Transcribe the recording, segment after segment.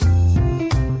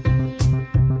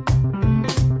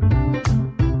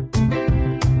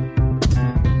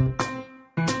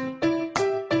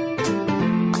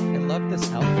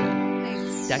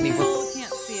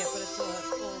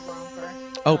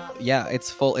Yeah, it's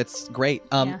full. It's great.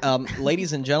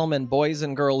 Ladies and gentlemen, boys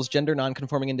and girls, gender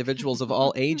non-conforming individuals of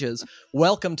all ages,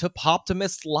 welcome to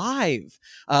Poptimist Live.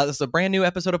 This is a brand new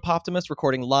episode of Poptimist,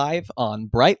 recording live on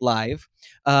Bright Live.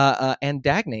 And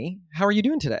Dagny, how are you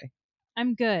doing today?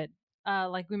 I'm good.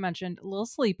 Like we mentioned, a little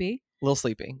sleepy. A little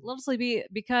sleepy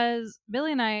Because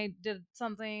Billy and I did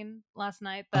something last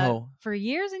night that for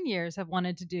years and years have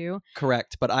wanted to do.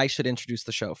 Correct, but I should introduce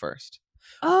the show first.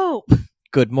 Oh!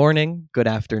 Good morning, good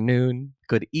afternoon,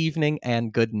 good evening,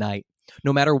 and good night.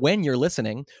 No matter when you're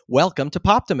listening, welcome to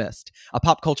Poptimist, a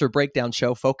pop culture breakdown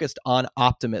show focused on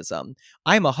optimism.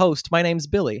 I'm a host. My name's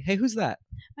Billy. Hey, who's that?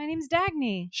 My name's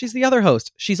Dagny. She's the other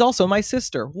host. She's also my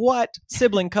sister. What?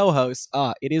 Sibling co-host.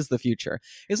 It is the future.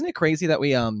 Isn't it crazy that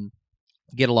we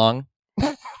get along?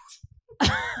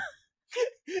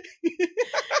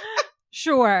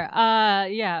 Sure.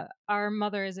 Yeah. Our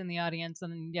mother is in the audience,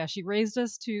 and yeah, she raised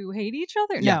us to hate each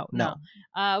other. Yeah, No.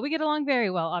 We get along very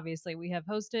well. Obviously, we have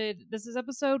hosted. This is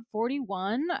episode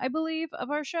 41, I believe, of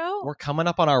our show. We're coming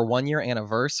up on our 1-year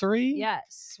anniversary.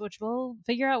 Yes, which we'll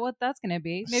figure out what that's going to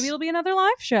be. Maybe it'll be another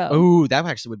live show. Oh, that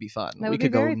actually would be fun. That we would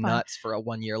could be go very fun. nuts for a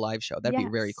 1-year live show. That'd be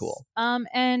very cool.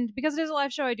 And because it is a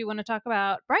live show, I do want to talk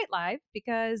about Bright Live,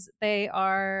 because they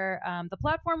are the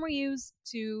platform we use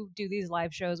to do these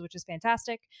live shows, which is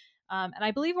fantastic. And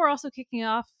I believe we're also kicking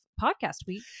off Podcast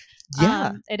Week.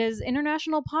 Yeah. It is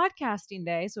International Podcasting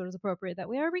Day, so it is appropriate that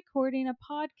we are recording a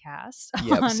podcast.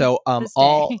 Yeah. So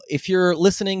if you're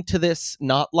listening to this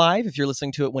not live, if you're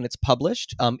listening to it when it's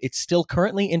published, it's still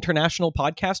currently International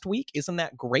Podcast Week. Isn't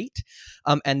that great?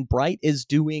 And Bright is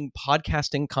doing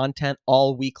podcasting content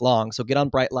all week long. So get on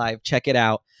Bright Live, check it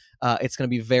out. It's going to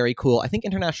be very cool. I think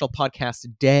International Podcast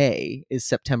Day is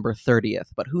September 30th,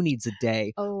 but who needs a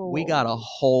day? Oh. We got a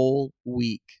whole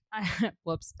week.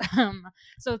 Whoops.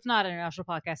 So it's not International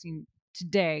Podcasting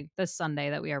today, this Sunday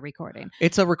that we are recording.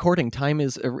 It's a recording. Time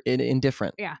is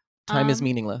indifferent. Yeah. Time is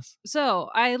meaningless.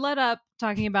 So I let up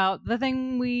talking about the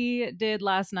thing we did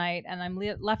last night, and I'm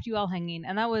left you all hanging,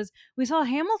 and that was we saw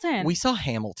Hamilton.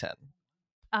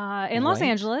 In Los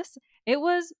Angeles. It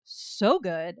was so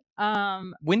good.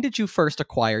 When did you first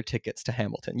acquire tickets to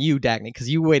Hamilton? You, Dagny, because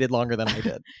you waited longer than I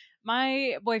did.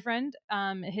 My boyfriend,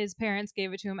 his parents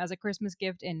gave it to him as a Christmas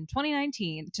gift in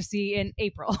 2019 to see in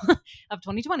April of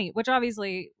 2020, which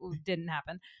obviously didn't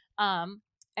happen.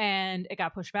 And it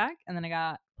got pushed back, and then it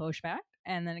got pushed back,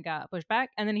 and then it got pushed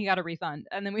back, and then he got a refund.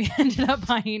 And then we ended up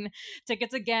buying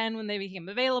tickets again when they became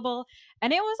available.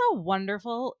 And it was a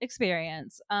wonderful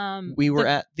experience. We were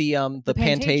at the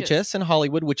Pantages in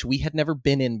Hollywood, which we had never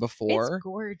been in before. It's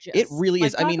gorgeous. It really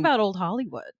is. Talk about old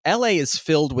Hollywood. LA is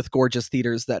filled with gorgeous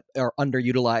theaters that are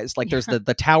underutilized. Like there's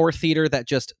the Tower Theater that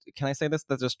just, can I say this?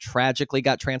 That just tragically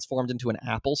got transformed into an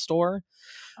Apple store.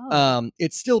 Oh.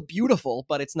 It's still beautiful,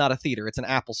 but it's not a theater. It's an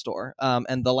Apple store.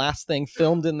 And the last thing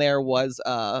filmed in there was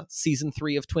season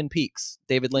 3 of Twin Peaks.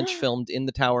 David Lynch filmed in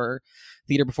the Tower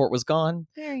Theater before it was gone.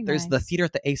 There's the theater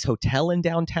at the Ace Hotel in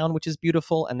downtown, which is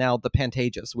beautiful, and now the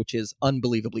Pantages, which is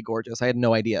unbelievably gorgeous. I had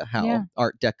no idea how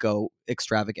Art Deco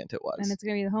extravagant it was. And it's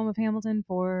going to be the home of Hamilton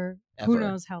for who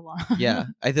knows how long. Yeah.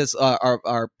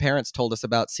 Our parents told us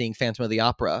about seeing Phantom of the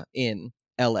Opera in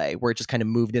LA, where it just kind of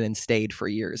moved in and stayed for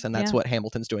years, and that's what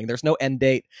Hamilton's doing. There's no end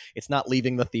date. It's not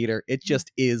leaving the theater. It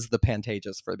just is the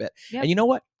Pantages for a bit. Yep. And you know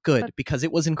what? Good, because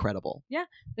it was incredible. Yeah,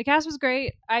 the cast was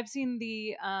great. I've seen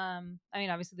the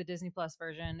obviously the Disney Plus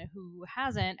version. Who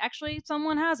hasn't? Actually,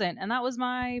 someone hasn't, and that was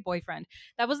my boyfriend.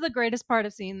 That was the greatest part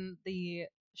of seeing the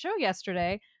show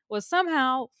yesterday. Was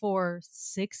somehow for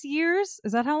 6 years,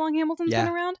 is that how long Hamilton's been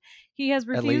around? He has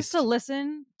refused to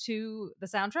listen to the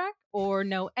soundtrack or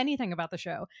know anything about the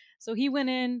show. So he went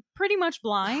in pretty much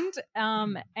blind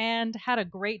and had a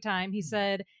great time. He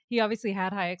said he obviously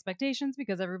had high expectations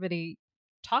because everybody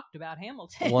talked about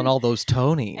Hamilton. Won all those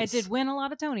Tonys. It did win a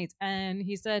lot of Tonys, and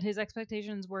he said his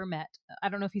expectations were met. I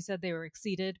don't know if he said they were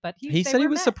exceeded, but he said he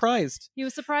was surprised. He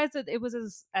was surprised that it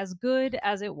was as good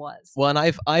as it was. Well,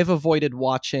 and I've avoided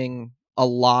watching a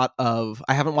lot of.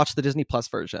 I haven't watched the Disney Plus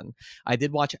version. I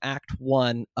did watch Act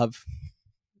 1 of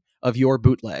your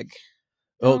bootleg.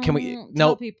 Oh, can we?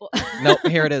 No, people. No,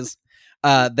 here it is.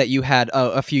 That you had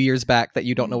a few years back that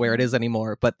you don't know where it is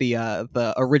anymore, but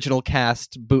the original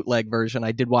cast bootleg version,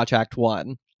 I did watch Act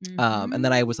 1. And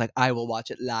then I was like, I will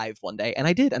watch it live one day. And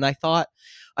I did. And I thought,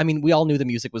 I mean, we all knew the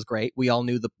music was great. We all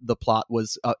knew the plot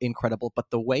was incredible,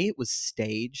 but the way it was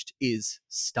staged is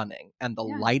stunning. And the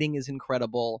lighting is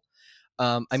incredible.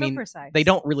 Precise. They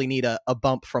don't really need a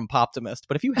bump from Poptimist,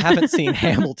 but if you haven't seen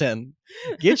Hamilton,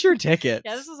 get your tickets.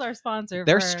 Yeah, this is our sponsor.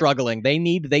 They're struggling. They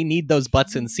need those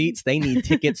butts in seats. They need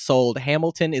tickets sold.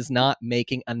 Hamilton is not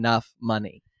making enough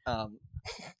money.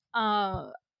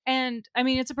 And I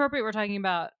mean, it's appropriate we're talking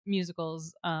about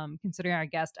musicals, considering our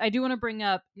guest. I do want to bring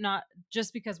up, not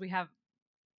just because we have,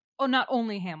 not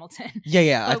only Hamilton.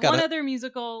 Yeah. But I've got one other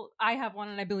musical. I have one,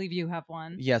 and I believe you have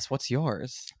one. Yes, what's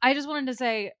yours? I just wanted to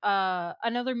say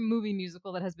another movie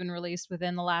musical that has been released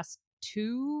within the last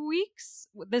 2 weeks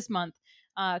this month.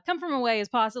 Come From Away is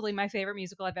possibly my favorite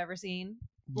musical I've ever seen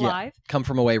live. Come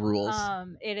From Away rules.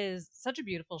 It is such a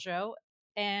beautiful show,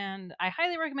 and I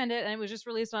highly recommend it. And it was just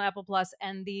released on Apple Plus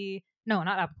and not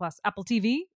Apple Plus, Apple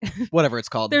TV, whatever it's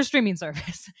called, their streaming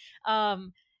service.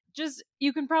 Just,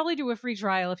 you can probably do a free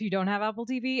trial if you don't have Apple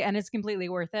TV, and it's completely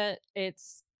worth it.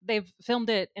 They've filmed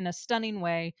it in a stunning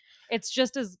way. It's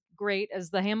just as great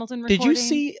as the Hamilton recording. Did you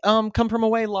see Come From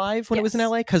Away live when it was in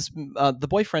LA? Because the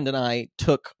boyfriend and I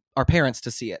took our parents to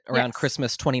see it around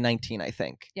Christmas 2019, I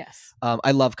think. Yes.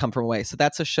 I love Come From Away. So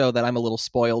that's a show that I'm a little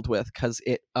spoiled with because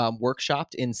it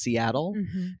workshopped in Seattle.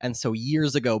 Mm-hmm. And so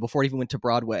years ago, before it even went to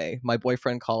Broadway, my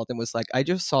boyfriend called and was like, I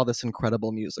just saw this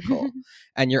incredible musical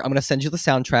and I'm going to send you the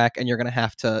soundtrack and you're going to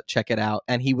have to check it out.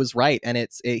 And he was right. And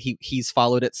he's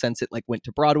followed it since it went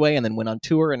to Broadway and then went on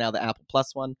tour and now the Apple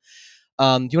Plus one. Do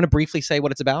you want to briefly say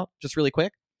what it's about? Just really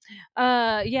quick.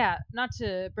 Yeah, not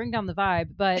to bring down the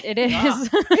vibe, but it is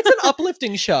it's an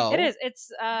uplifting show. It is.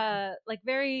 It's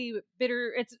very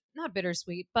bitter. It's not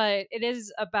bittersweet, but it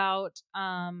is about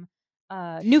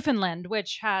Newfoundland,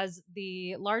 which has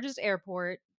the largest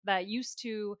airport that used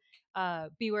to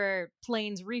be where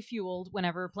planes refueled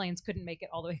whenever planes couldn't make it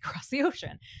all the way across the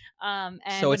ocean. And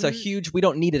so it's a huge, we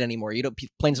don't need it anymore.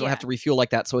 Planes don't have to refuel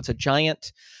like that. So it's a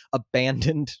giant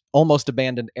almost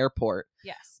abandoned airport.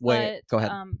 Yes. Wait, go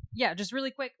ahead. Just really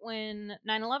quick. When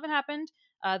 9/11 happened,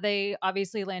 they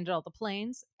obviously landed all the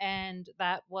planes, and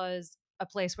that was a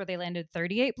place where they landed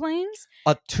 38 planes.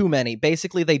 Too many.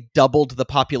 Basically, they doubled the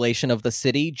population of the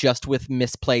city just with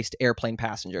misplaced airplane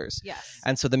passengers. Yes.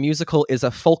 And so the musical is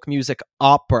a folk music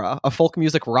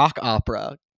rock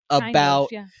opera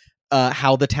about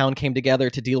how the town came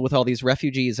together to deal with all these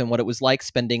refugees and what it was like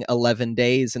spending 11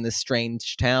 days in this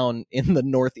strange town in the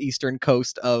northeastern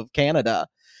coast of Canada.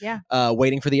 Yeah.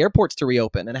 Waiting for the airports to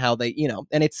reopen and how they,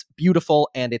 and it's beautiful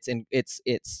and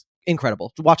it's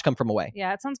incredible. Watch Come From Away.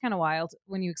 Yeah, it sounds kind of wild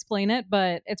when you explain it,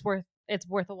 but it's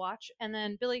worth a watch. And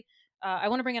then Billy, I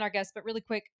want to bring in our guest, but really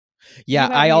quick. Yeah,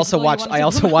 I also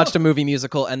watched a movie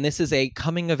musical, and this is a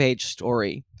coming of age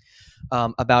story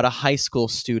about a high school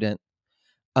student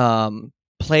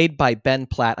played by Ben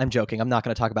Platt. I'm joking. I'm not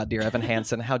going to talk about Dear Evan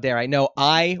Hansen. How dare I? No,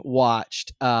 I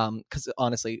watched because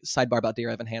honestly, sidebar about Dear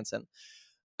Evan Hansen.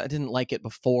 I didn't like it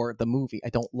before the movie. I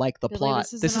don't like the plot.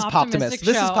 This is Poptimist.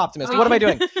 This is Poptimist. What am I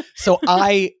doing? So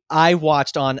I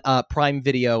watched on Prime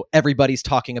Video Everybody's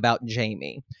Talking About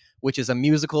Jamie, which is a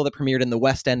musical that premiered in the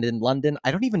West End in London.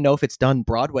 I don't even know if it's done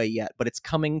Broadway yet, but it's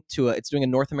coming it's doing a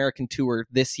North American tour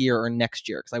this year or next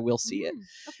year because I will see it.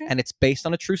 Okay. And it's based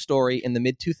on a true story. In the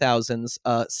mid-2000s,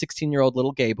 a 16-year-old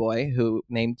little gay boy who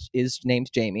is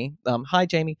named Jamie. Hi,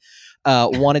 Jamie.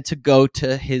 Wanted to go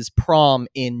to his prom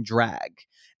in drag.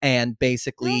 And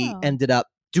basically ended up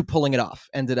pulling it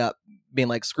off. Ended up being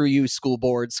like, screw you, school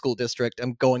board, school district.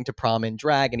 I'm going to prom in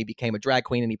drag. And he became a drag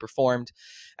queen and he performed.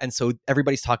 And so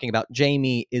Everybody's Talking About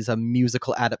Jamie is a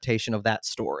musical adaptation of that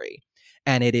story.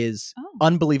 And it is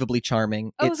unbelievably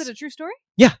charming. Is it a true story?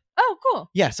 Yeah. Oh, cool.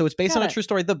 Yeah, so it's based on a true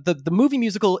story. The movie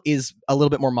musical is a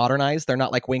little bit more modernized. They're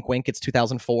not like wink, wink. It's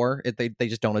 2004. They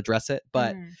just don't address it.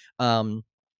 But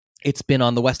it's been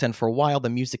on the West End for a while.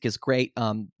 The music is great.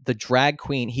 The drag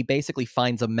queen, he basically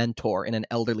finds a mentor in an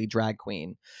elderly drag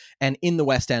queen. And in the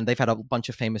West End, they've had a bunch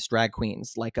of famous drag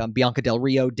queens. Like Bianca Del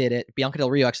Rio did it. Bianca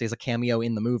Del Rio actually has a cameo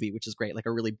in the movie, which is great. Like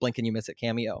a really blink and you miss it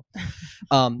cameo.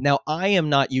 Now, I am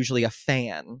not usually a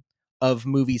fan of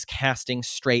movies casting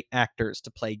straight actors to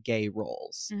play gay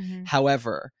roles. Mm-hmm.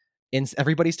 However,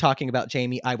 Everybody's Talking About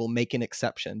Jamie, I will make an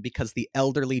exception because the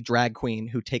elderly drag queen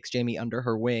who takes Jamie under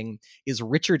her wing is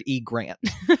Richard E. Grant,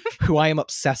 who I am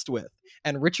obsessed with.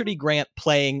 And Richard E. Grant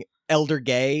playing elder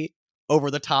gay, over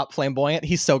the top, flamboyant,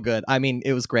 he's so good. I mean,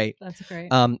 it was great. That's great.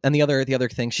 And the other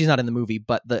thing, she's not in the movie,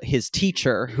 but his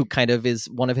teacher, who kind of is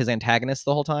one of his antagonists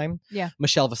the whole time. Yeah.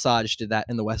 Michelle Visage did that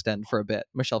in the West End for a bit.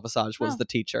 Michelle Visage was the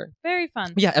teacher. Very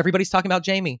fun. Yeah, Everybody's Talking About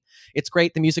Jamie. It's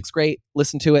great. The music's great.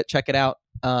 Listen to it. Check it out.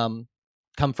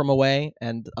 Come From Away,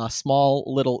 and a small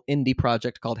little indie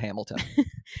project called Hamilton.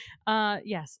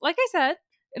 Yes. Like I said,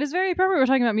 it is very appropriate we're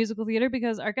talking about musical theater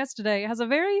because our guest today has a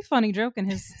very funny joke in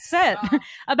his set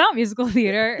about musical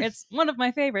theater. It's one of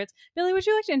my favorites. Billy, would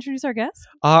you like to introduce our guest?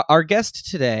 Our guest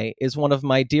today is one of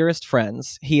my dearest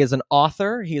friends. He is an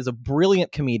author. He is a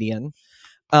brilliant comedian.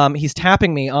 He's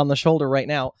tapping me on the shoulder right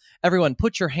now. Everyone,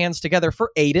 put your hands together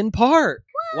for Aiden Park.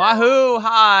 Wahoo!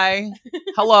 Hi.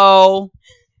 Hello.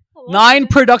 Hello. 9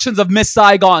 productions of Miss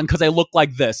Saigon because I look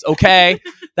like this. Okay,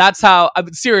 that's how.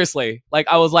 Seriously, like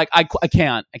I was like, I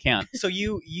can't. So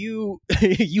you you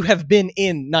have been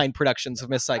in 9 productions of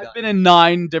Miss Saigon. I've been in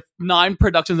 9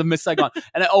 productions of Miss Saigon,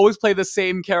 and I always play the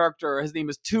same character. His name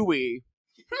is Tui.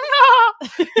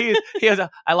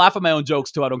 I laugh at my own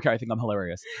jokes too. I don't care. I think I'm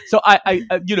hilarious. So I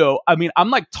I'm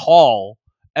like tall.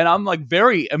 And I'm like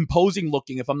very imposing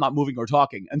looking if I'm not moving or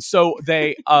talking. And so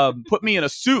they put me in a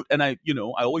suit, and I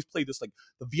always play this like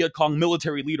the Viet Cong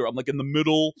military leader. I'm like in the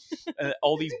middle, and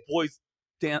all these boys,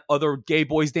 other gay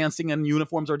boys dancing in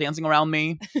uniforms are dancing around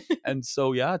me. And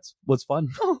so it was fun.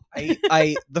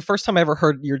 I the first time I ever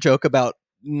heard your joke about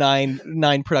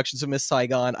nine productions of Miss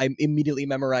Saigon, I immediately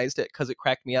memorized it because it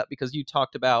cracked me up, because you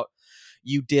talked about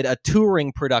you did a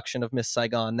touring production of Miss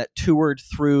Saigon that toured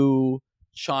through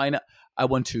China. I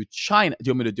went to China. Do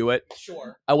you want me to do it?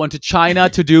 Sure. I went to China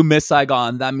to do Miss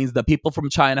Saigon. That means the people from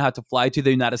China had to fly to the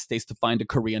United States to find a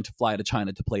Korean to fly to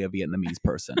China to play a Vietnamese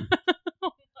person. Oh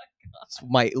my God.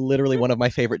 It's literally one of my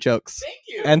favorite jokes. Thank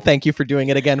you. And thank you for doing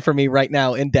it again for me right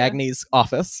now in Dagny's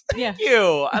office. Yeah. Thank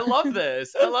you. I love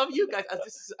this. I love you guys.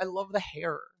 I love the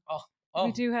hair. Oh.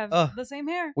 We do have the same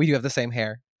hair. We do have the same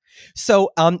hair.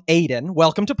 So, Aiden,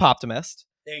 welcome to Poptimist.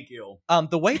 Thank you.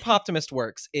 The way Poptimist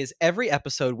works is every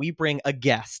episode we bring a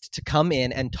guest to come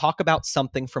in and talk about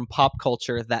something from pop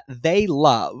culture that they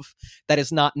love that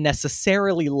is not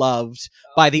necessarily loved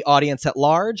by the audience at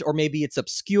large, or maybe it's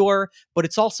obscure, but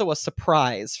it's also a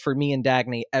surprise for me and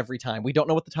Dagny every time. We don't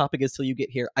know what the topic is till you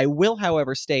get here. I will,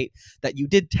 however, state that you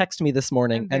did text me this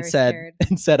morning I'm and very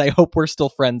said, I hope we're still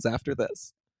friends after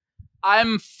this.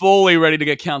 I'm fully ready to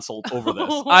get canceled over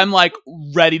this. I'm like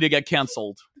ready to get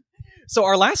canceled. So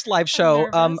our last live show,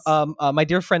 nervous. my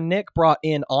dear friend Nick brought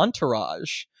in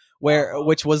Entourage,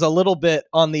 which was a little bit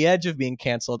on the edge of being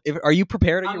canceled. Are you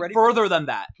prepared? Are you I'm ready? further than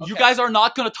that. Okay. You guys are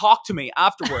not going to talk to me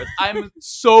afterwards. I'm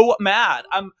so mad.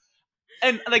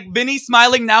 And like Vinny's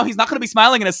smiling now. He's not going to be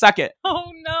smiling in a second.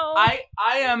 Oh no. I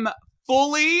am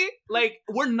fully like,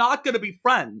 we're not going to be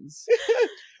friends.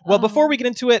 Well, before we get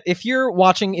into it, if you're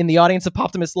watching in the audience of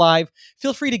Poptimist Live,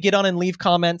 feel free to get on and leave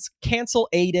comments. Cancel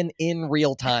Aiden in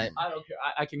real time. I don't care.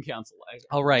 I can cancel.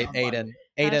 All right, I'm fine. Aiden.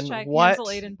 Aiden, Hashtag what? Cancel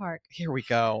Aiden Park. Here we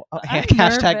go. I'm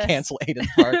Hashtag nervous. cancel Aiden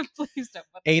Park. Please don't.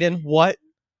 Put Aiden, what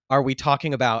are we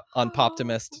talking about on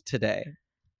Poptimist today?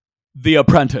 The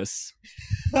Apprentice.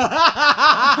 Can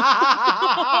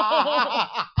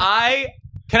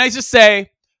I just say,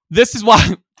 this is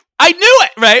why I knew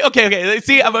it, right? Okay.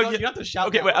 See, you don't have to shout.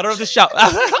 okay, wait, I don't have to shout.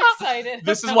 I'm excited.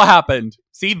 This is what happened.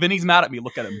 See, Vinny's mad at me.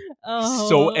 Look at him. Oh.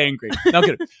 So angry. No,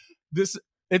 kidding.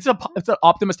 It's an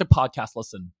optimistic podcast.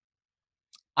 Listen,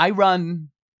 I run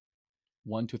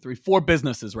 4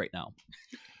 businesses right now.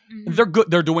 Mhm. They're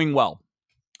good. They're doing well.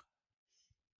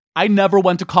 I never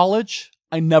went to college.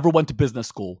 I never went to business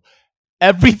school.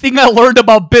 Everything I learned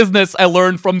about business, I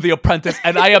learned from The Apprentice,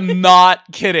 and I am not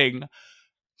kidding.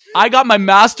 I got my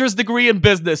master's degree in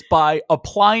business by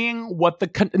applying what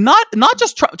not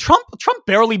just Trump. Trump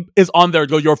barely is on there.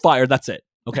 Go, you're fired. That's it.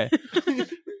 Okay.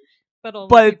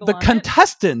 But The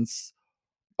contestants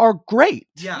are great.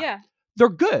 Yeah. They're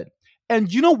good.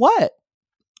 And you know what?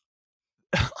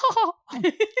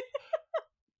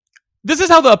 This is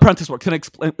how The Apprentice works. Can I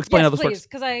explain how this works?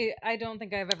 Because I don't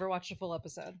think I've ever watched a full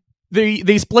episode.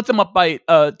 They split them up by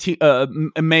a team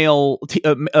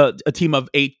of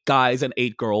 8 guys and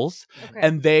 8 girls, Okay.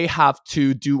 and they have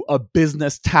to do a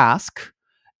business task,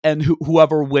 and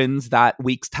whoever wins that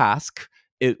week's task,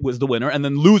 it was the winner. And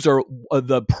then loser,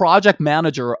 the project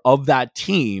manager of that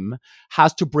team,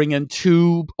 has to bring in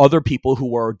 2 other people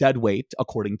who are dead weight,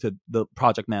 according to the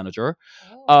project manager.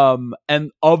 Oh.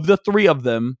 And of the 3 of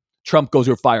them, Trump goes,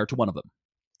 you're fired, to one of them.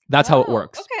 That's how it Oh,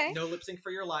 Okay. Okay. No lip sync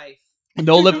for your life.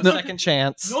 No Second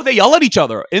chance. No, they yell at each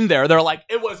other in there. They're like,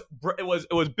 it was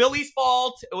Billy's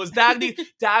fault. It was Dagny.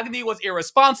 Dagny was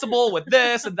irresponsible with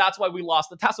this, and that's why we lost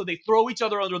the task. So they throw each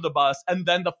other under the bus, and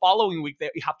then the following week they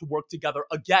have to work together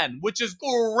again, which is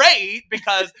great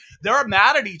because they're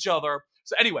mad at each other.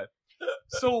 So anyway,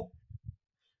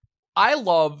 I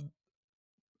love.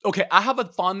 Okay, I have a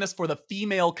fondness for the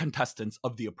female contestants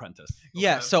of The Apprentice.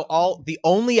 Yeah, Okay? so the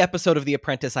only episode of The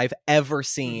Apprentice I've ever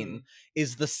seen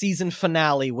is the season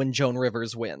finale when Joan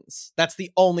Rivers wins. That's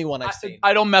the only one I've seen.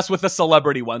 I don't mess with the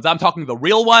celebrity ones. I'm talking the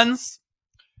real ones.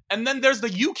 And then there's the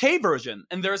UK version,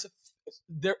 and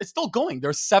it's still going.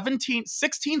 There's 16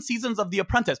 seasons of The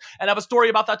Apprentice. And I have a story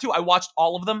about that too. I watched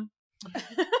all of them.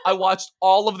 I watched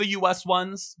all of the US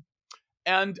ones,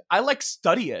 and I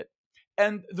study it.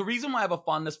 And the reason why I have a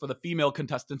fondness for the female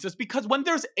contestants is because when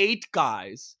there's 8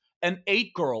 guys and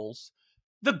 8 girls,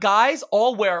 the guys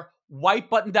all wear white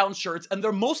button-down shirts, and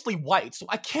they're mostly white, so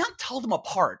I can't tell them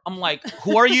apart. I'm like,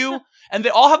 who are you? And they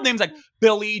all have names like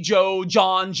Billy, Joe,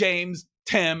 John, James,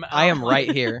 Tim. I am right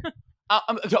here.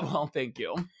 Well, thank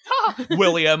you.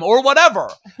 William, or whatever.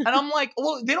 And I'm like,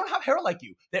 well, they don't have hair like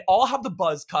you. They all have the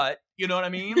buzz cut. You know what I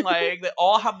mean? Like, they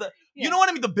all have the, you know what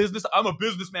I mean? I'm a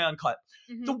businessman cut.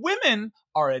 Mhm. The women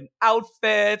are in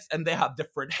outfits, and they have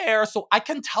different hair, so I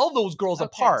can tell those girls Okay,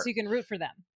 apart. so you can root for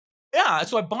them. Yeah,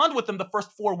 so I bond with them the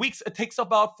first 4 weeks. It takes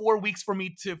about 4 weeks for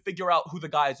me to figure out who the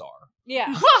guys are.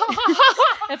 Yeah.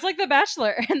 It's like The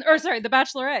Bachelor, or sorry, The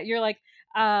Bachelorette. You're like,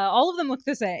 all of them look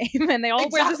the same, and they all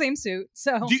wear the same suit.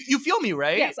 So Do you feel me,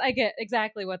 right? yes, I get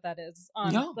exactly what that is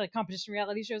on Yeah. like competition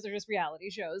reality shows or just reality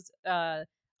shows.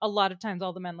 A lot of times,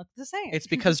 all the men look the same. It's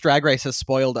because Drag Race has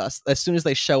spoiled us. As soon as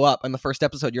they show up in the first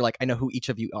episode, you're like, I know who each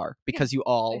of you are because you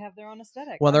they all. have their own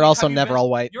aesthetic. Well, they're mean, also have you never been- all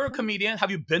white. You're a comedian. Have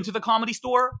you been to the Comedy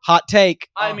Store? Hot take.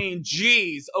 I mean,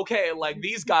 geez. Okay, like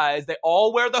these guys, they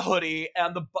all wear the hoodie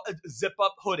and the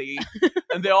zip-up hoodie,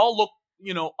 and they all look,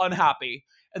 unhappy.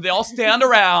 And they all stand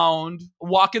around,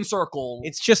 walk in circles.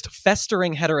 It's just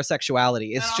festering heterosexuality.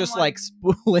 It's And I'm just like- like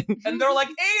spooling. And they're like,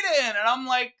 Aiden! And I'm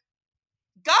like,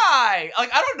 guy! Like,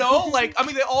 I don't know. Like, I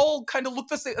mean, they all kind of look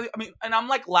the same. I mean, and I'm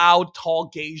like loud, tall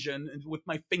Gaysian, and with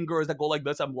my fingers that go like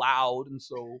this, I'm loud. And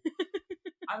so,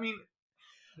 I mean...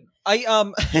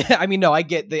 I mean, no, I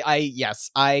get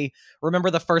I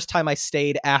remember the first time I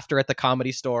stayed after at the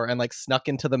Comedy Store and like snuck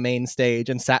into the main stage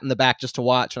and sat in the back just to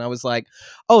watch, and I was like,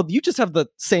 oh, you just have the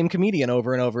same comedian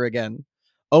over and over again.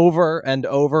 Over and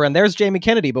over, and there's Jamie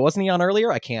Kennedy, but wasn't he on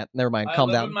earlier? I can't. Never mind. I Calm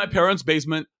live down. in my parents'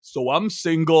 basement, so I'm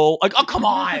single. Like, oh, come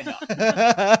on!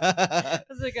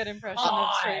 That's a good impression of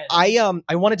straight.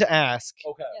 I wanted to ask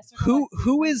Okay. Yes, so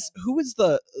who is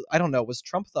the I don't know, was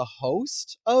Trump the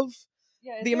host of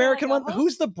Yeah, is the there, American like, a one? host?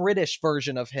 Who's the British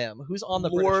version of him? Who's on the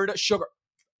British?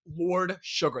 Lord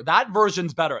Sugar. That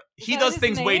version's better. He that does his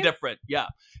things way name? different. Yeah.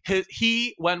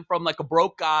 He went from like a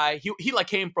broke guy. He like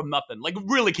came from nothing. Like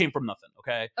really came from nothing.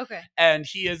 Okay. Okay. And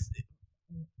he is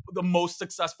the most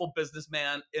successful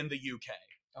businessman in the UK.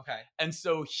 Okay. And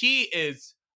so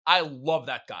I love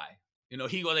that guy.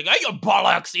 He goes like, "Hey, you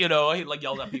bollocks!" He like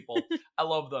yells at people. I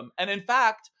love them. And in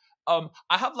fact, I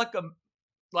have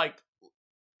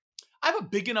I have a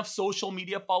big enough social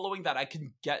media following that I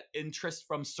can get interest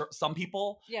from some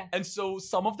people. Yeah. And so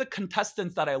some of the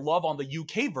contestants that I love on the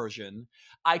UK version,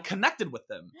 I connected with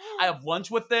them. I have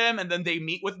lunch with them, and then they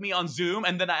meet with me on Zoom,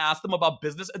 and then I ask them about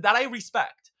business that I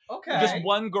respect. Okay. This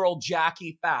one girl,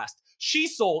 Jackie Fast, she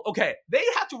sold, they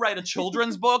had to write a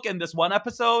children's book in this one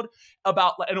episode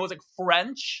about, and it was like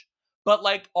French, but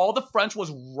like all the French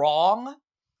was wrong.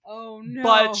 Oh no.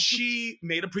 But she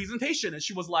made a presentation, and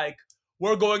she was like,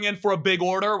 we're going in for a big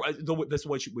order. This is the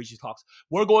way she talks.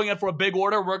 We're going in for a big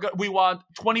order. We want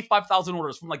 25,000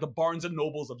 orders from like the Barnes and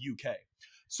Nobles of UK.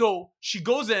 So she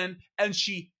goes in and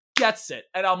she gets it.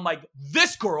 And I'm like,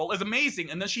 this girl is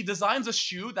amazing. And then she designs a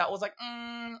shoe that was like,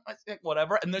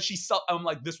 whatever. And then I'm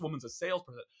like, this woman's a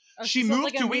salesperson. Oh, she sells, moved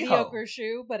like to a WeHo. mediocre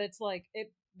shoe, but it's like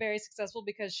very successful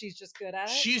because she's just good at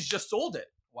it. She's just sold it.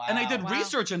 Wow. And I did Wow.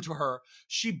 research into her.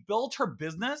 She built her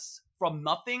business from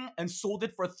nothing and sold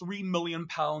it for £3 million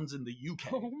in the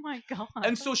UK. Oh my god.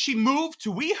 And so she moved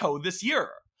to WeHo this year.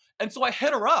 And so I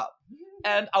hit her up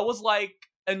and I was like,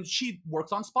 and she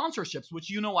works on sponsorships,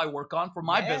 which I work on for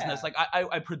my business. Like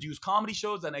I produce comedy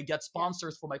shows and I get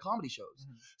sponsors for my comedy shows.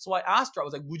 Mhm. So I asked her, I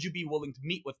was like, would you be willing to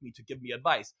meet with me to give me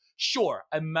advice? Sure.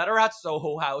 I met her at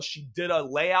Soho House. She did a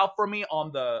layout for me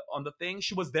on the thing.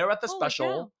 She was there at the Holy special.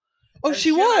 cow. Oh, And she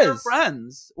and I are was.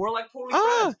 friends. We're like totally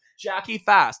Ah. friends. Jackie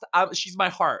Fast. She's my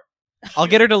heart. I'll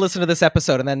get her to listen to this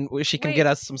episode, and then she can Wait, get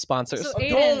us some sponsors. so-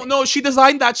 Don't. No, she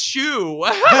designed that shoe.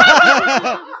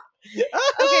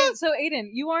 Okay, so Aiden,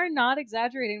 you are not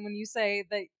exaggerating when you say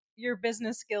that your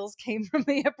business skills came from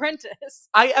The Apprentice.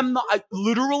 I am not.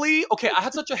 Literally, I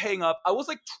had such a hang up. I was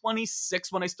like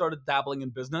 26 when I started dabbling in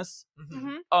business.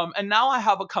 Mm-hmm. And now I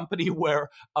have a company where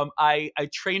I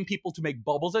train people to make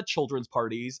bubbles at children's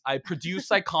parties. I produce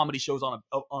like comedy shows on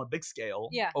a big scale.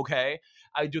 Yeah. Okay.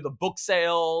 I do the book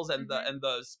sales and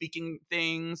the speaking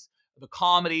things, the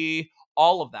comedy,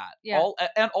 all of that. Yeah.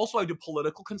 And also I do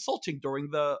political consulting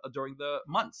during the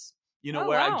months. Oh,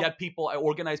 where wow. I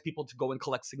organize people to go and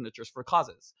collect signatures for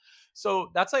causes.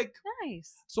 So that's like,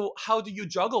 Nice. so how do you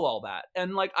juggle all that?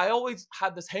 And like, I always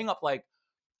had this hang up, like,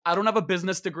 I don't have a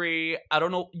business degree. I don't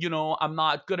know, I'm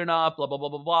not good enough, blah, blah, blah,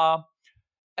 blah, blah.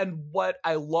 And what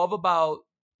I love about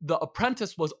The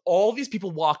Apprentice was all these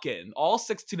people walk in, all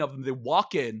 16 of them, they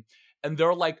walk in and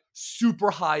they're like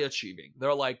super high achieving.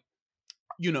 They're like,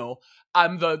 you know,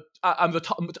 I'm the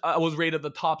top, I was rated the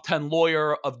top 10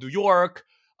 lawyer of New York.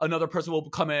 Another person will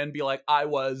come in and be like, I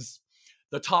was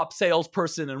the top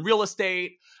salesperson in real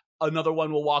estate. Another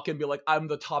one will walk in and be like, I'm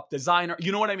the top designer.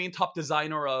 You know what I mean? Top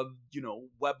designer of, you know,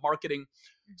 web marketing.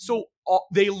 So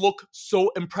they look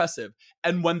so impressive.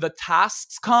 And when the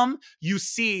tasks come, you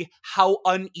see how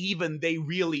uneven they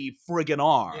really friggin'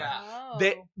 are.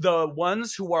 Yeah. The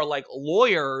ones who are like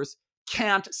lawyers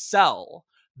can't sell.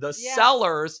 The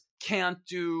sellers can't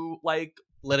do like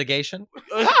litigation.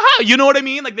 You know what I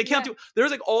mean? Like they can't do.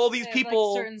 There's like all these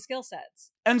people, like certain skill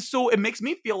sets, and so it makes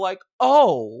me feel like,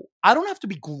 oh, I don't have to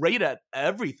be great at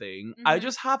everything. I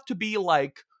just have to be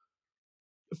like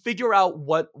figure out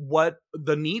what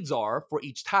the needs are for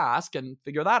each task and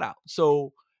figure that out.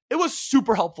 So it was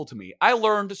super helpful to me. I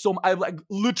learned so I like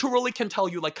literally can tell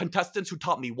you like contestants who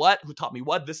taught me what.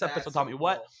 This episode taught me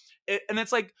what, and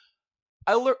it's like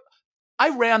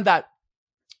I ran that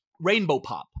Rainbow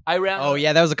Pop. Oh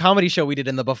yeah, that was a comedy show we did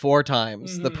in the before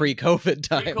times, the pre-COVID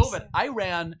times. Pre-COVID, I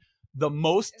ran the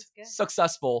most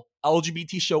successful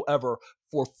LGBT show ever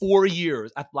for 4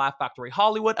 years at Laugh Factory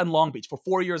Hollywood and Long Beach for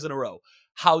 4 years in a row.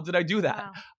 How did I do that?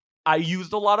 Wow. I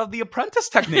used a lot of the Apprentice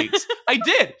techniques. I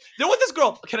did. There was this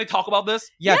girl. Can I talk about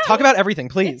this? Yeah, talk about everything,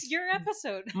 please. It's your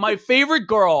episode. My favorite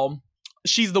girl,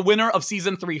 she's the winner of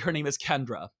season 3. Her name is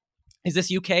Kendra. Is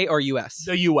this UK or US?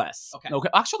 The US. Okay.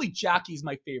 Actually, Jackie's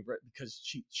my favorite because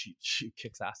she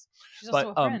kicks ass. She's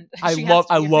also a friend.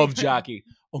 I love Jackie.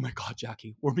 Oh my God,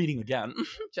 Jackie. We're meeting again.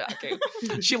 Jackie.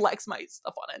 She likes my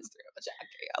stuff on Instagram.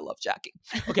 Jackie. I love Jackie.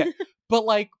 Okay. But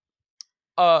like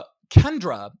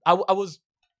Kendra, I was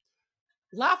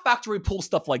Laugh Factory pulls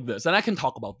stuff like this, and I can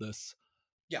talk about this.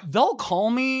 Yeah. They'll call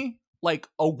me like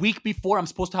a week before I'm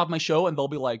supposed to have my show, and they'll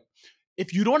be like,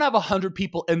 if you don't have 100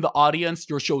 people in the audience,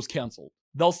 your show's canceled.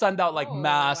 They'll send out like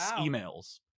mass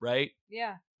emails, right?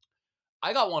 Yeah.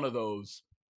 I got one of those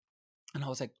and I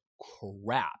was like,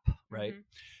 crap, right?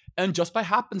 And just by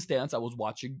happenstance, I was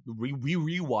watching,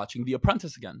 rewatching The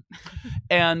Apprentice again.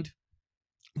 And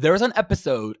there's an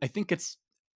episode, I think it's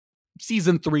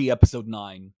season 3, episode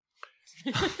 9.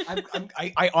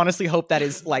 I honestly hope that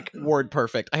is like word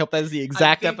perfect. I hope that is the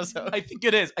exact episode. I think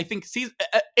it is. I think season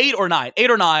 8 or 9.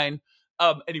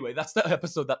 Anyway, that's the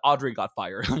episode that Audrey got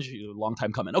fired. She's a long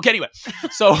time coming. Okay, anyway.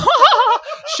 So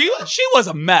she was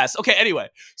a mess. Okay, anyway.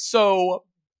 So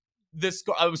this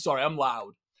girl, I'm sorry, I'm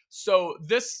loud. So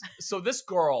this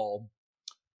girl,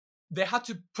 they had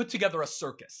to put together a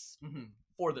circus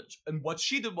for and what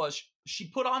she did was she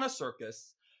put on a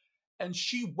circus and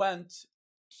she went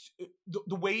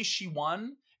the way she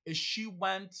won is she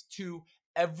went to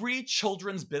every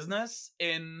children's business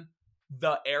in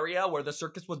the area where the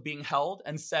circus was being held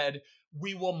and said,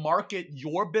 we will market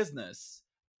your business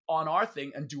on our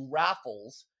thing and do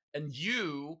raffles, and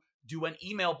you do an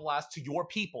email blast to your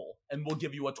people and we'll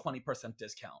give you a 20%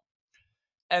 discount.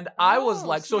 And I was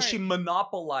like, smart. So she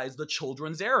monopolized the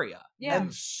children's area. Yeah.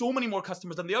 And so many more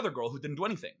customers than the other girl who didn't do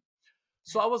anything.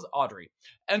 So I was Audrey.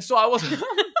 And so I was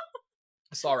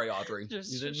sorry, Audrey. You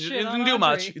didn't do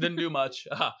much. You didn't do much.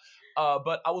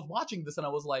 But I was watching this and I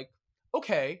was like,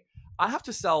 okay, I have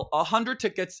to sell 100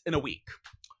 tickets in a week.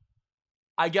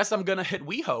 I guess I'm going to hit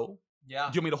WeHo. Yeah.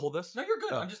 Do you want me to hold this? No, you're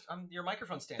good. I'm your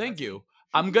microphone stand. Thank you.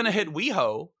 I'm going to hit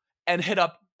WeHo and hit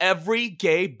up every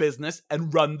gay business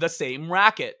and run the same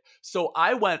racket. So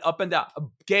I went up and down.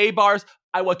 Gay bars.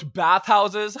 I went to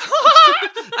bathhouses.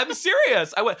 I'm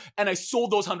serious. I went and I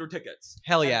sold those 100 tickets.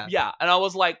 Hell yeah. Yeah. And I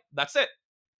was like, that's it.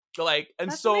 Like,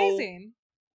 and that's so amazing.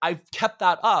 I've kept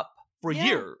that up for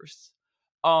years.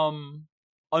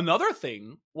 Another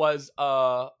thing was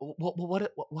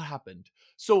what happened?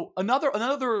 So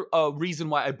another reason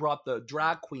why I brought the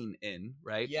drag queen in,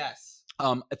 right? Yes.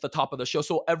 At the top of the show.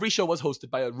 So every show was hosted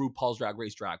by a RuPaul's Drag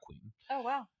Race drag queen. Oh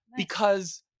wow. Nice.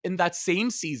 Because in that same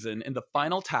season, in the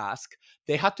final task,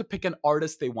 they had to pick an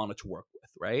artist they wanted to work with,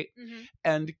 right?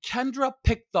 And Kendra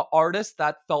picked the artist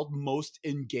that felt most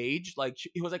engaged. Like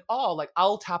he was like, oh, like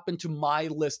I'll tap into my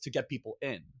list to get people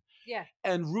in. Yeah.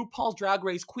 And RuPaul's Drag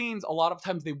Race queens, a lot of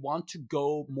times they want to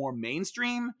go more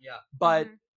mainstream, but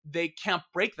they can't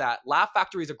break that. Laugh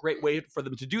Factory is a great way for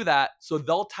them to do that. So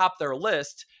they'll tap their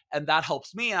list and that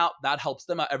helps me out, that helps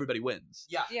them out, everybody wins.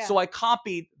 Yeah. Yeah. So I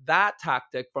copied that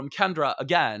tactic from Kendra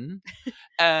again,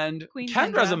 and Queen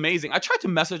Kendra's Kendra. amazing. I tried to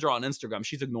message her on Instagram.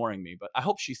 She's ignoring me, but I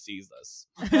hope she sees this.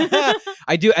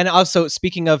 I do. And also,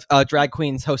 speaking of drag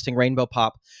queens hosting Rainbow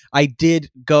Pop, I did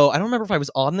go, I don't remember if I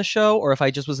was on the show or if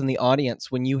I just was in the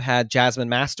audience when you had Jasmine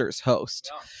Masters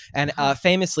host. And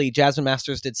famously, Jasmine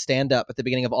Masters did stand up at the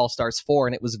beginning of All Stars 4,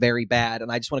 and it was very bad.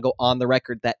 And I just want to go on the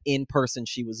record that in person,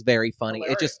 she was very funny.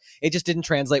 Hilarious. It just didn't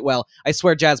translate well. I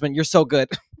swear, Jasmine, you're so good.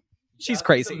 She's Jasmine's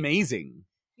crazy. amazing.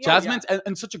 Yeah. Jasmine's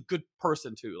and such a good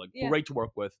person too, like Yeah. great to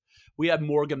work with. We had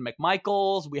Morgan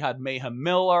McMichaels, we had Mayhem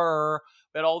Miller,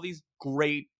 we had all these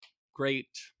great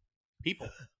people.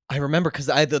 I remember because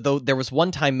though there was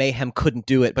one time Mayhem couldn't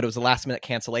do it, but it was a last minute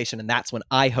cancellation, and that's when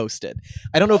I hosted.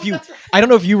 I don't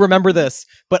know if you remember this,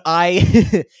 but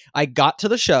I I got to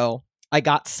the show, I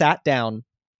got sat down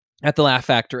at the Laugh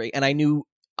Factory, and I knew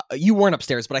you weren't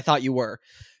upstairs, but I thought you were.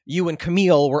 You and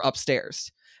Camille were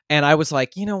upstairs. And I was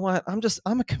like, you know what?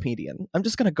 I'm a comedian. I'm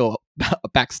just going to go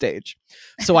backstage.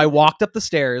 So I walked up the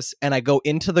stairs and I go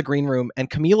into the green room, and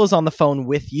Camille on the phone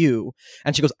with you.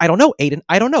 And she goes, I don't know, Aiden.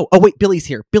 I don't know. Oh, wait, Billy's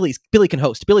here. Billy can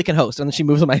host. Billy can host. And then she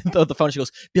moves on the phone. She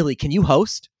goes, Billy, can you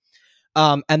host?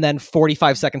 And then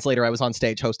 45 seconds later, I was on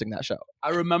stage hosting that show. I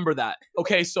remember that.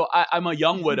 Okay, so I'm a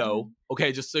young widow.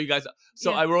 Okay, just so you guys.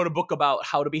 So Yeah. I wrote a book about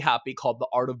how to be happy called The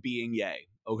Art of Being Yay.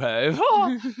 Okay,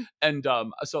 and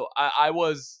so I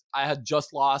had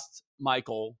just lost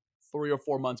Michael 3 or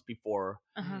 4 months before,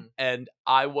 and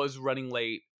I was running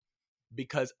late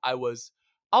because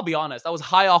I'll be honest, I was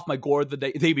high off my gourd the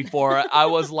day before. I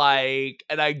was like,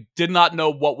 and I did not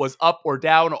know what was up or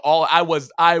down. I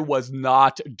was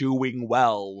not doing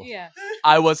well. Yeah.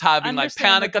 I was having like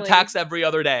panic Understandably. attacks every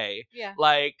other day. Yeah.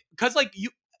 Like, cause like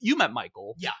you met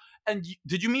Michael. Yeah. And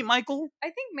did you meet Michael?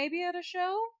 I think maybe at a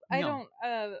show. I No.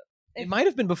 don't. It might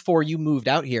have been before you moved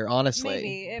out here, honestly.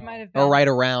 Maybe it might have been. Or right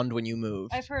around when you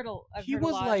moved. I've heard He a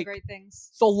was lot like- of great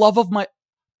things. The love of my.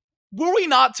 Were we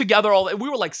not together all? We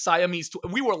were like Siamese.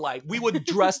 We would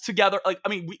dress together. Like, I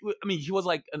mean, he was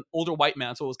like an older white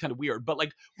man, so it was kind of weird. But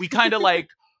like, we kind of like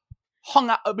hung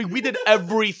out. I mean, we did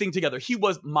everything together. He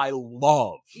was my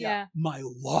love. Yeah. My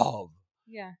love.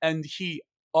 Yeah. And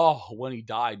when he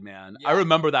died, man, Yeah. I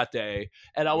remember that day,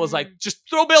 and I was Mhm. like, just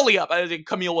throw Billy up. I think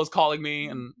Camille was calling me,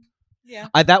 and Yeah.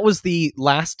 That was the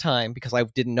last time, because I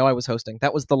didn't know I was hosting.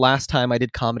 That was the last time I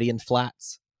did comedy in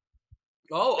flats.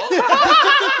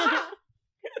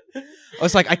 I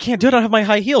was like, I can't do it. I don't have my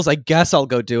high heels. I guess I'll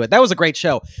go do it. That was a great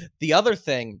show. The other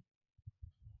thing,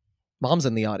 Mom's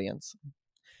in the audience.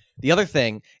 The other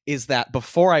thing is that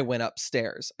before I went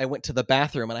upstairs, I went to the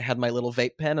bathroom and I had my little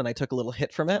vape pen and I took a little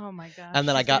hit from it. Oh my gosh. And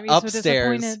then I she's gonna got be so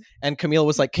upstairs disappointed. and Camille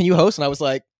was like, can you host? And I was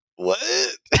like, what?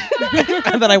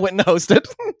 And then I went and hosted.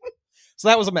 So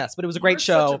that was a mess, but it was a great You're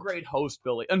show. Such a great host,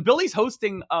 Billy. And Billy's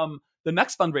hosting the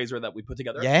next fundraiser that we put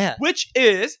together. Yeah. Which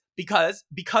is because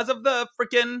of the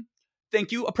freaking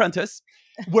thank you, Apprentice.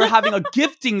 We're having a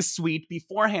gifting suite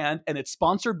beforehand, and it's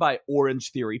sponsored by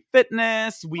Orange Theory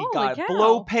Fitness. We Holy got cow.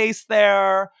 Blow Paste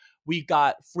there. We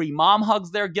got free mom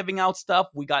hugs there giving out stuff.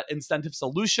 We got Incentive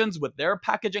Solutions with their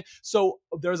packaging. So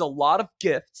there's a lot of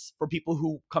gifts for people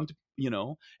who come to,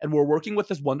 and we're working with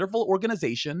this wonderful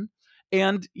organization.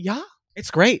 And yeah,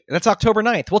 It's great. That's October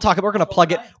 9th. We're going to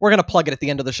plug it. We're going to plug it at the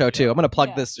end of the show too. I'm going to plug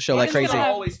Yeah. this show Yeah, like it's crazy. gonna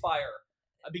have- always fire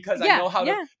because I Yeah, know how to.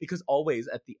 yeah. Because always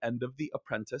at the end of The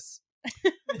Apprentice,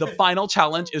 the final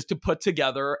challenge is to put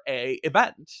together a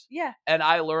event, Yeah. and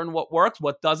I learn what works,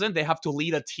 what doesn't. They have to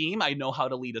lead a team. I know how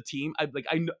to lead a team. I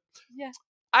know. Yeah.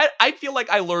 I feel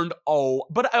like I learned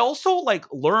but I also like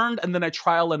learned and then I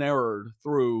trial and errored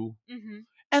through Mm-hmm.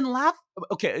 and laugh.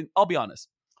 Okay, I'll be honest.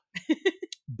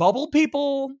 Bubble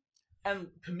people and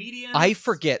comedians. I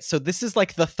forget. So this is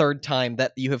like the third time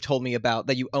that you have told me about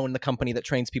that you own the company that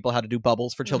trains people how to do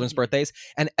bubbles for children's Mhm. birthdays.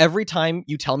 And every time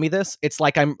you tell me this, it's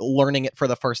like I'm learning it for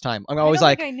the first time. I'm I always don't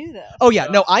like, think I knew this. oh yeah,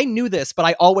 no, I knew this, but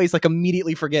I always like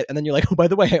immediately forget. And then you're like, oh, by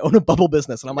the way, I own a bubble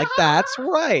business. And I'm like, that's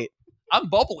right. I'm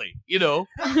bubbly,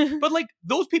 But like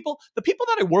those people, the people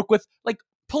that I work with, like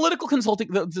political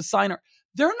consulting, the designer,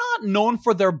 they're not known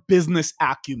for their business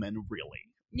acumen, really.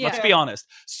 Yeah. Let's be honest.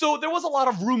 So there was a lot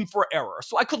of room for error.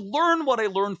 So I could learn what I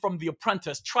learned from The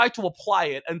Apprentice, try to apply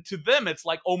it. And to them, it's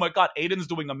like, oh my God, Aiden's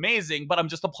doing amazing, but I'm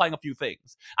just applying a few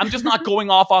things. I'm just not going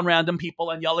off on random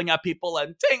people and yelling at people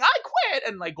and saying, I quit,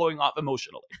 and like going off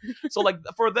emotionally. So like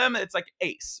for them, it's like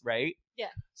ace, right? Yeah.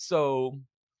 So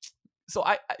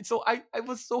I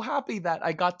was so happy that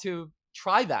I got to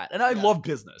try that. And I love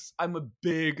business. I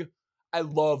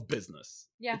love business.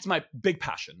 Yeah. It's my big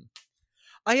passion.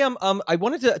 I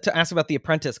wanted to ask about The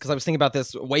Apprentice because I was thinking about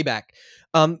this way back.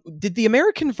 Did the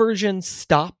American version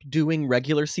stop doing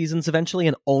regular seasons eventually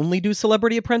and only do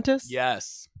Celebrity Apprentice?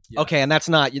 Yes. Okay, and that's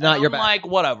not your I'm bad. like,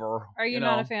 whatever. Are you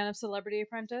not a fan of Celebrity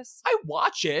Apprentice? I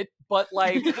watch it, but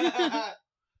like, I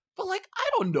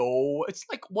don't know. It's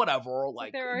like whatever.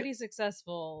 Like They're already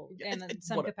successful in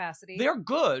some capacity. They're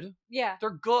good. Yeah, they're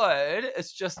good.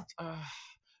 It's just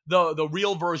the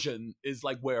real version is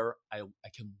like where I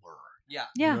can learn. Yeah.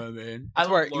 You know what I mean? That's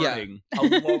I love learning. I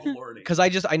love learning. Because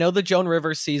I know the Joan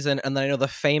Rivers season, and then I know the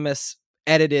famous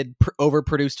edited,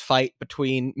 overproduced fight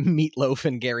between Meatloaf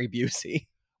and Gary Busey.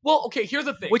 Well, okay, here's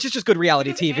the thing. Which is just good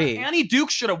reality TV. Annie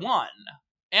Duke should have won.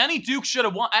 Annie Duke should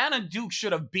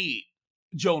have beat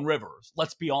Joan Rivers.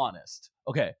 Let's be honest.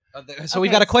 Okay. So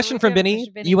we've got a question from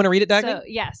Vinny. You want to read it, Dagon? So,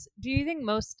 yes. Do you think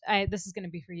this is going to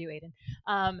be for you, Aiden.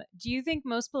 Do you think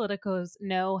most politicos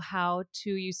know how to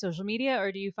use social media,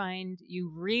 or do you find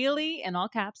you really, in all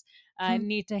caps,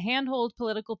 need to handhold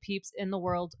political peeps in the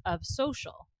world of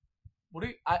social?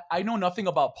 I know nothing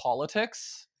about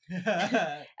politics.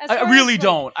 I really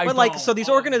don't. So these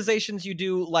organizations you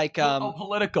do like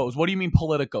politicos. What do you mean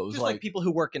politicos? Just like people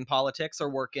who work in politics or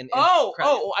work in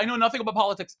I know nothing about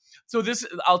politics. So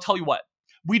I'll tell you what.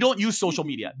 We don't use social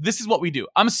media. This is what we do.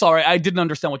 I'm sorry, I didn't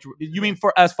understand what you mean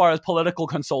for as far as political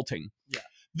consulting. Yeah.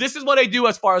 This is what I do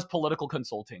as far as political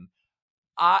consulting.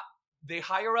 They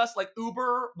hire us, like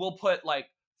Uber will put like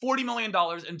 $40 million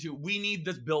into, we need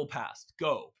this bill passed.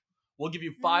 Go. We'll give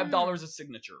you $5 a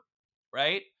signature,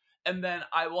 right? And then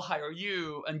I will hire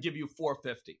you and give you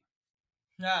 $4.50.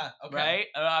 Yeah, okay. Right?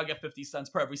 And I'll get 50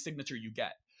 cents per every signature you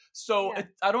get. So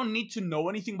I don't need to know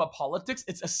anything about politics.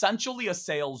 It's essentially a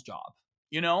sales job,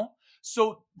 you know?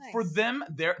 So for them,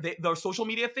 their social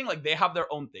media thing, like they have their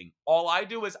own thing. All I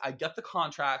do is I get the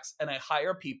contracts and I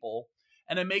hire people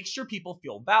and I make sure people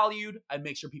feel valued. I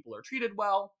make sure people are treated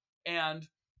well. And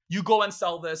you go and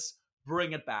sell this,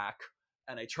 bring it back,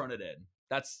 and I turn it in.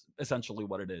 That's essentially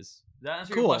what it is. Does that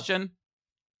answer your question?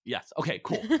 Yes. Okay,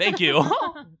 cool. Thank you.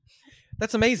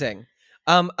 That's amazing.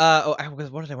 What did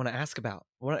I want to ask about?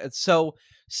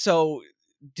 So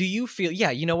do you feel,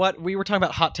 you know what? We were talking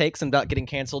about hot takes and about getting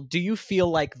canceled. Do you feel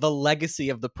like the legacy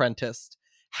of The Apprentice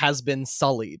has been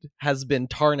sullied, has been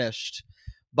tarnished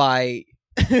by...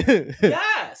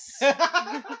 Yes.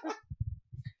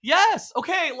 Yes.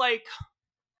 Okay, like,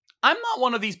 I'm not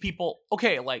one of these people.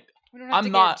 Okay, like, we don't have to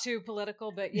get too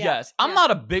political, but yes, I'm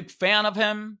not a big fan of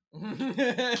him.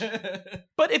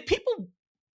 But if people,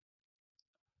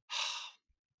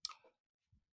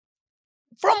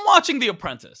 from watching The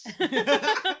Apprentice,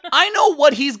 I know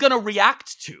what he's gonna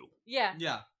react to. Yeah.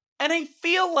 And I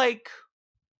feel like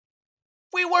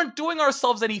we weren't doing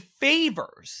ourselves any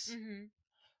favors. Mm-hmm.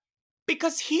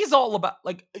 Because he's all about,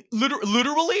 like,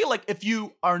 literally, like, if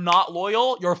you are not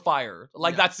loyal, you're fired.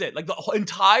 Like, that's it. Like, the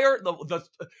entire,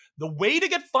 the way to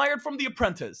get fired from The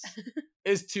Apprentice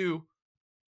is to,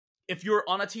 if you're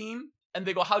on a team, and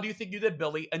they go, how do you think you did,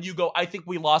 Billy? And you go, I think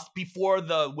we lost before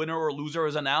the winner or loser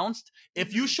is announced.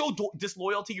 If you show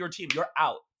disloyalty to your team, you're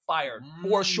out. Fired.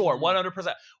 For sure.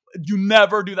 100%. You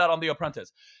never do that on The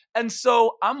Apprentice. And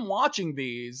so, I'm watching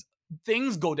these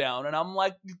things go down, and I'm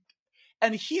like...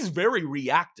 And he's very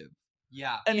reactive.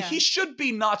 Yeah. And he should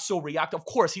be not so reactive. Of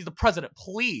course, he's the president,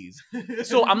 please.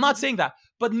 So I'm not saying that.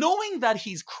 But knowing that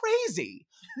he's crazy,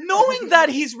 knowing that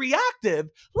he's reactive,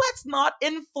 let's not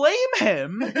inflame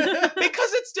him because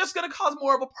it's just going to cause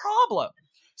more of a problem.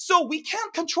 So we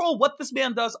can't control what this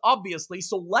man does, obviously.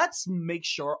 So let's make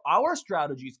sure our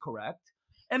strategy is correct.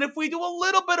 And if we do a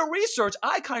little bit of research,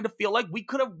 I kind of feel like we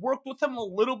could have worked with him a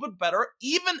little bit better,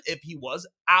 even if he was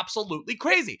absolutely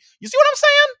crazy. You see what I'm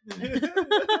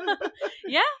saying?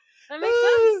 Yeah, that makes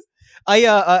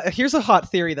sense. Here's a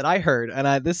hot theory that I heard,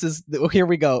 and here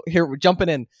we go. Here we're jumping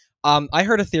in. I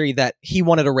heard a theory that he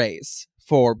wanted a raise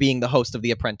for being the host of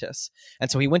The Apprentice,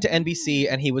 and so he went to NBC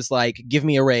and he was like, "Give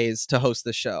me a raise to host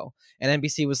the show," and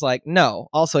NBC was like, "No.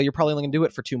 Also, you're probably only going to do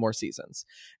it for 2 more seasons,"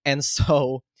 and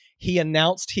so. He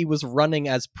announced he was running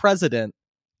as president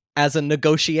as a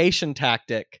negotiation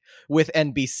tactic with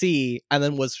NBC and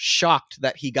then was shocked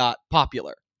that he got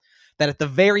popular. That at the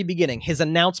very beginning, his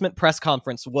announcement press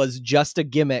conference was just a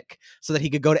gimmick so that he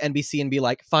could go to NBC and be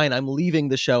like, fine, I'm leaving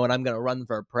the show and I'm going to run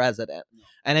for president.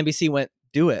 And NBC went,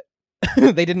 do it.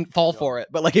 They didn't fall for it.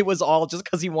 But like it was all just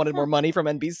because he wanted more money from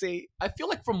NBC. I feel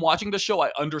like from watching the show, I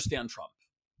understand Trump.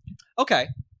 Okay.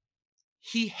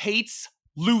 He hates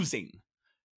losing.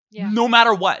 Yeah. No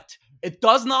matter what. It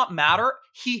does not matter.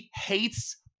 He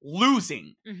hates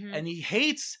losing. Mm-hmm. And he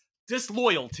hates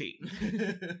disloyalty.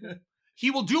 He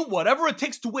will do whatever it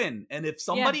takes to win. And if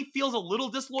somebody feels a little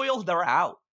disloyal, they're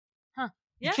out. Huh.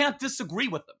 You Yeah. can't disagree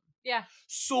with them. Yeah.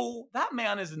 So that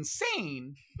man is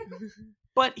insane.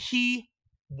 But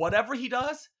whatever he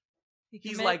does,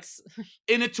 he's like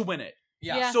in it to win it.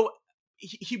 Yeah. So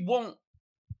he won't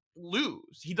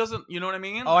lose. He doesn't, you know what I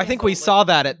mean? Oh, I think we saw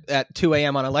that at 2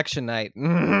 a.m. on election night.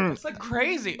 It's like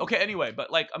crazy. Okay, anyway, but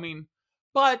like, I mean,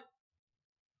 but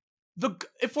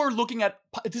if we're looking at,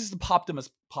 this is the Poptimus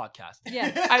podcast.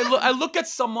 Yeah. I look at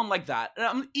someone like that,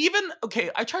 and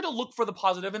I try to look for the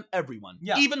positive in everyone,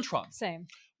 even Trump. Same.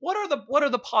 What are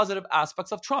the positive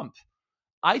aspects of Trump?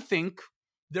 I think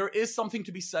there is something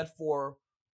to be said for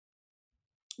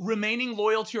remaining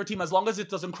loyal to your team as long as it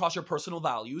doesn't cross your personal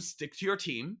values. Stick to your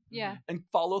team, and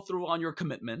follow through on your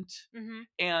commitment.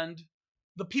 And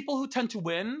the people who tend to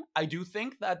win, I do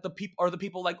think that are the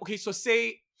people like, okay, so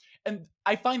say, and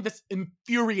I find this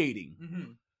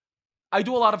infuriating. I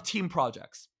do a lot of team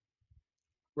projects,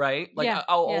 right? Like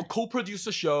I'll co-produce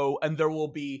a show, and there will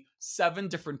be 7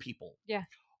 different people. Yeah.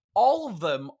 All of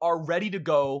them are ready to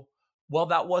go. Well,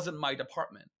 that wasn't my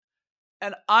department.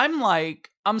 And I'm like,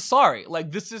 I'm sorry.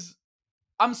 Like,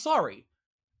 I'm sorry.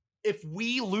 If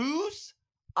we lose,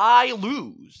 I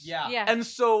lose. Yeah. And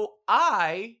so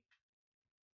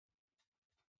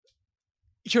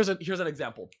here's an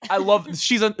example. I love,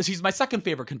 she's my second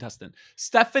favorite contestant.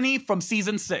 Stephanie from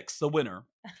season 6, the winner.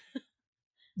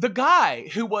 The guy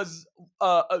who was,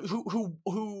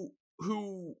 who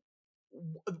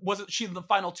wasn't she in the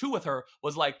final 2 with her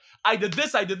was like, I did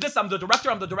this, I'm the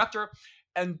director.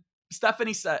 And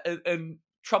Stephanie said, and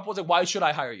Trump was like, why should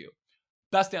I hire you?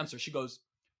 Best answer. She goes,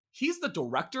 he's the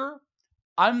director,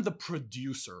 I'm the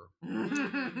producer.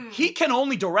 He can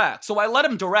only direct. So I let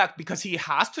him direct because he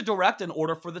has to direct in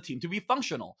order for the team to be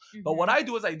functional. But what I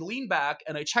do is I lean back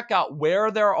and I check out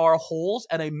where there are holes,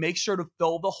 and I make sure to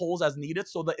fill the holes as needed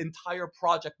so the entire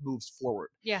project moves forward.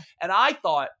 Yeah. And I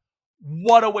thought,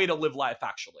 what a way to live life,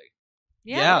 actually.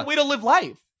 Yeah. What a way to live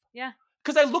life. Yeah.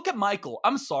 Because I look at Michael.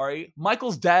 I'm sorry.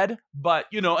 Michael's dead, but,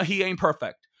 he ain't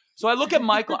perfect. So I look at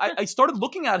Michael. I started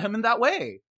looking at him in that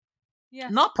way. Yeah.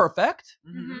 Not perfect.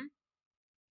 Mm-hmm.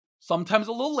 Sometimes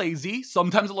a little lazy.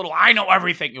 Sometimes a little, I know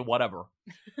everything, whatever.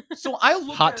 So I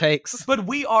look Hot takes. But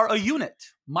we are a unit.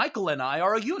 Michael and I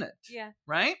are a unit. Yeah.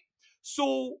 Right?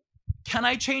 So can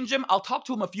I change him? I'll talk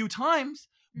to him a few times.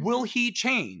 Will he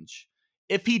change?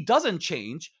 If he doesn't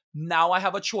change, now I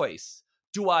have a choice.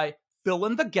 Do I fill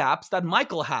in the gaps that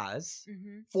Michael has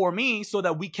for me so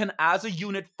that we can, as a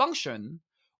unit, function?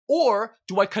 Or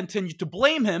do I continue to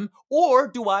blame him? Or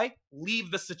do I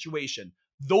leave the situation?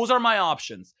 Those are my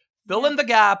options. Fill in the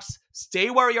gaps, stay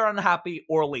where you're unhappy,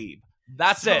 or leave.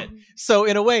 That's it. So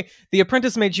in a way, The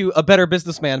Apprentice made you a better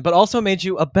businessman, but also made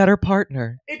you a better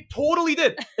partner. It totally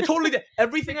did.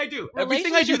 Everything I do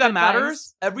that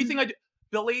matters, everything I do.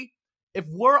 Billy, if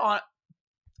we're on,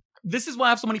 this is why I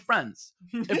have so many friends.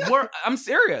 I'm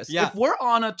serious. Yeah. If we're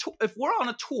on a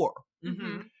tour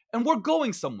and we're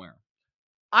going somewhere,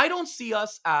 I don't see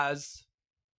us as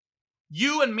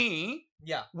you and me.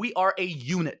 Yeah. We are a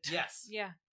unit. Yes.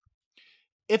 Yeah.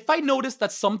 If I notice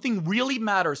that something really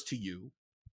matters to you,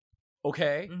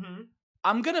 okay,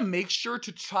 I'm going to make sure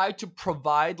to try to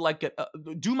provide,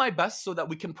 do my best so that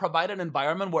we can provide an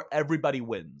environment where everybody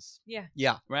wins. Yeah.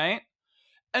 Yeah. Right?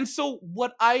 And so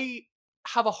what I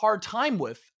have a hard time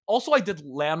with, also I did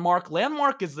Landmark.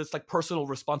 Landmark is this personal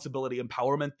responsibility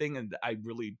empowerment thing, and I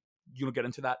really, get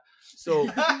into that. So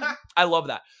I love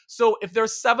that. So if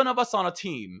there's 7 of us on a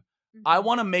team, I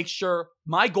want to make sure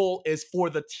my goal is for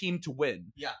the team to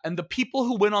win. Yeah. And the people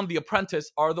who win on The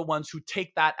Apprentice are the ones who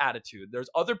take that attitude. There's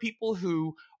other people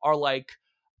who are like,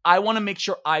 I want to make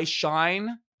sure I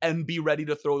shine and be ready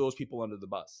to throw those people under the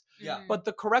bus. Yeah. But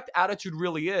the correct attitude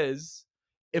really is,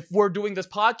 if we're doing this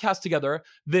podcast together,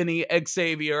 Vinny,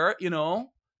 Xavier,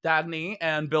 Dagny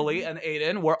and Billy and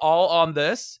Aiden, we're all on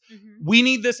this. We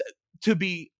need this to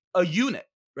be a unit,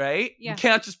 right? Yeah. You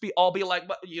can't just all be like,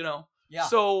 Yeah.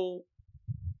 So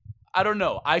I don't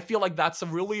know. I feel like that's a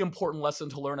really important lesson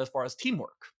to learn as far as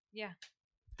teamwork. Yeah.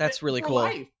 That's really For cool.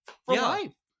 life. For Yeah.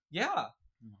 life. Yeah.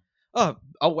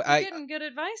 You're getting good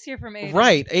advice here from Aiden.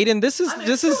 Right, Aiden. This is I'm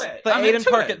the I'm Aiden into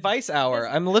Park it. Advice Hour.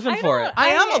 I'm living for it. I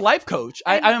am a life coach.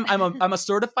 I'm a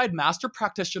certified master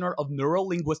practitioner of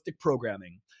neuro-linguistic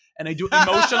programming, and I do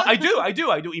emotional. I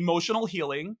do emotional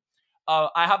healing.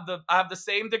 I have the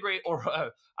same degree, or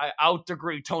I out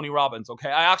degree Tony Robbins. Okay,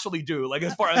 I actually do.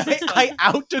 As far as I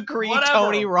out degree Whatever.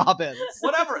 Tony Robbins.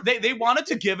 whatever they wanted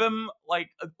to give him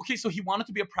so he wanted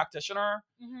to be a practitioner,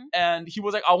 and he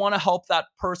was like, I want to help that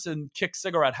person kick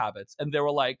cigarette habits, and they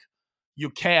were like, you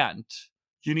can't.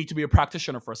 you need to be a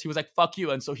practitioner first. He was like, fuck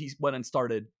you. And so he went and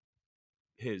started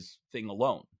his thing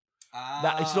alone.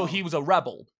 So he was a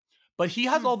rebel. But he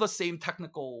has all the same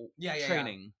technical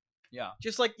training. Yeah.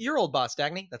 Just like your old boss,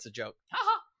 Dagny. That's a joke.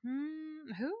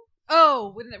 Who?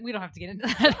 Oh, we don't have to get into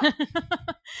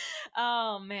that.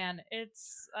 Oh man,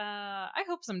 it's I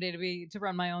hope someday to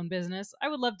run my own business. I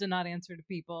would love to not answer to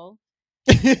people.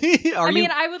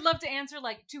 I would love to answer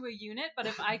like to a unit, but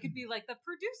if I could be like the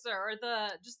producer or the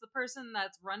person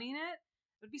that's running it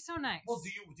would be so nice. Well,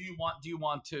 do you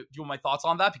want my thoughts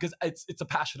on that? Because it's a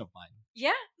passion of mine.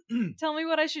 Yeah. Tell me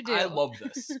what I should do. I love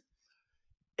this.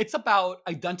 It's about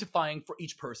identifying for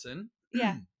each person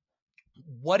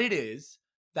what it is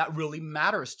that really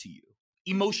matters to you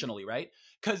emotionally, right?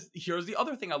 Because here's the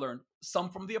other thing I learned, some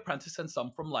from The Apprentice and some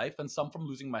from life and some from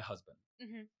losing my husband.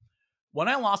 Mm-hmm. When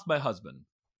I lost my husband,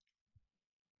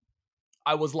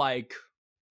 I was like,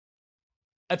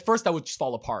 at first I would just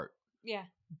fall apart. Yeah.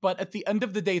 But at the end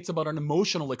of the day, it's about an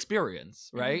emotional experience,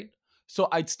 right? Mm-hmm. So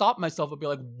I'd stop myself and be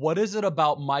like, what is it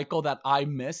about Michael that I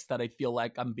miss that I feel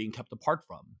like I'm being kept apart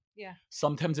from? Yeah.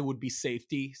 Sometimes it would be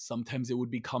safety. Sometimes it would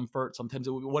be comfort. Sometimes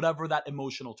it would be whatever that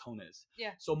emotional tone is.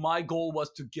 Yeah. So my goal was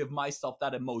to give myself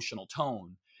that emotional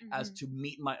tone as to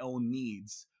meet my own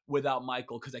needs without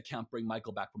Michael, because I can't bring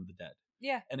Michael back from the dead.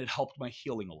 Yeah. And it helped my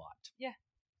healing a lot. Yeah.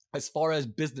 As far as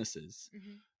businesses,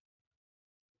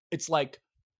 it's like,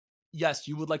 yes,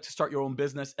 you would like to start your own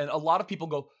business. And a lot of people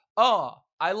go, oh,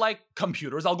 I like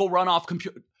computers. I'll go run off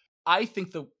computer. I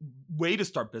think the way to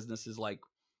start business is like,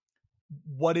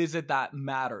 what is it that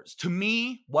matters? To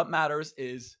me, what matters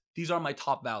is these are my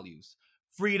top values: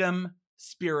 freedom,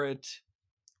 spirit,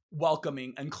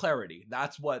 welcoming, and clarity.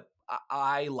 That's what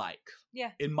I like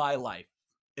in my life.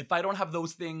 If I don't have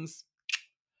those things,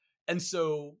 and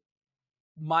so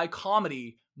my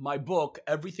comedy, my book,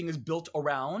 everything is built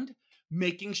around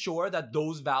making sure that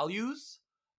those values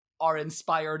are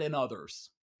inspired in others.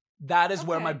 That is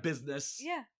where my business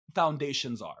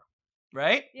foundations are.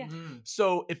 Right? Yeah. Mm-hmm.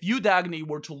 So if you, Dagny,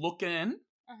 were to look in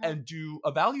and do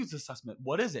a values assessment,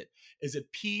 what is it? Is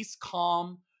it peace,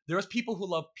 calm? There's people who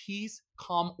love peace,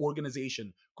 calm,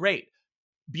 organization. Great.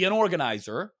 Be an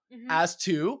organizer as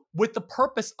to, with the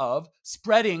purpose of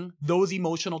spreading those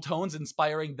emotional tones,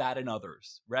 inspiring that in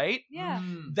others. Right? Yeah.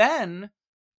 Then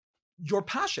you're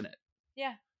passionate.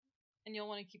 Yeah. And you'll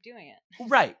want to keep doing it.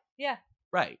 Right. Yeah.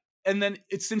 Right. And then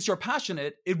since you're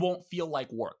passionate, it won't feel like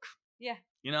work. Yeah.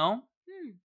 You know?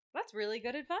 That's really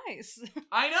good advice.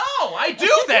 I know. I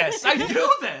do this. I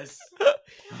do this.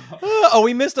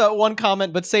 We missed one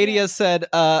comment, but Sadia said,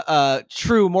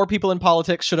 true, more people in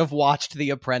politics should have watched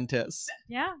The Apprentice.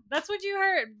 Yeah, that's what you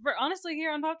heard. Honestly,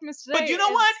 here on Poptimist today. But you know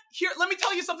what? Here, let me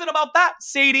tell you something about that,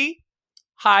 Sadie.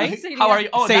 Hi, Sadia. How are you?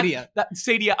 Oh, Sadia.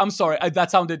 Sadia, I'm sorry.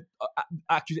 That sounded,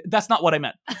 actually, that's not what I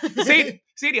meant.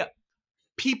 Sadia,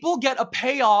 people get a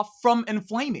payoff from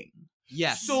inflaming.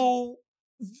 Yes. So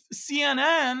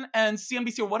CNN and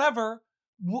CNBC or whatever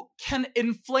can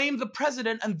inflame the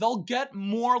president, and they'll get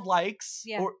more likes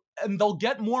and they'll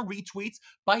get more retweets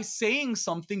by saying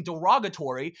something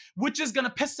derogatory, which is going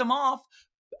to piss them off.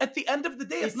 At the end of the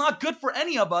day, it's not good for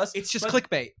any of us. It's just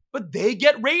clickbait. But they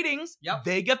get ratings,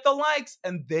 they get the likes,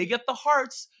 and they get the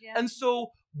hearts. Yeah. And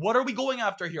so what are we going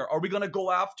after here? Are we going to go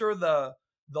after the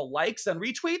likes and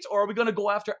retweets, or are we going to go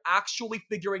after actually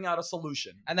figuring out a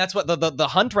solution? And that's what the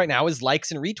hunt right now is, likes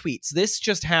and retweets. This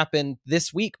just happened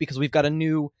this week because we've got a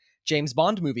new James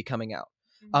Bond movie coming out.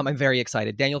 I'm very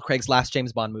excited. Daniel Craig's last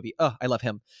James Bond movie. Oh, I love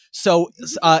him. So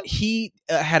he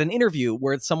had an interview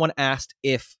where someone asked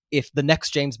if the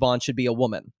next James Bond should be a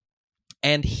woman.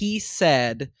 And he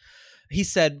said,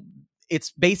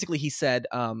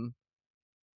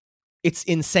 it's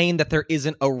insane that there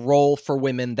isn't a role for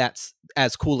women that's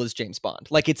as cool as James Bond.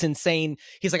 Like, it's insane.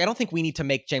 He's like, I don't think we need to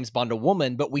make James Bond a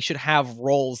woman, but we should have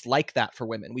roles like that for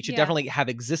women. We should definitely have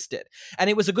existed. And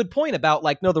it was a good point about,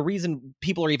 like, no, the reason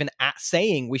people are even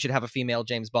saying we should have a female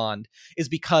James Bond is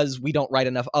because we don't write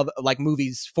enough of like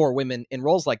movies for women in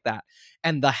roles like that.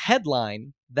 And the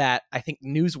headline that I think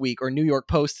Newsweek or New York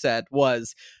Post said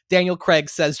was, Daniel Craig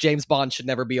says James Bond should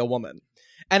never be a woman.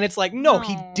 And it's like, no,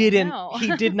 he didn't. No.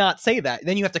 He did not say that.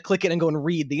 Then you have to click it and go and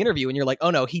read the interview. And you're like, oh,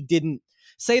 no, he didn't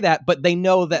say that. But they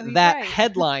know that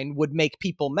headline would make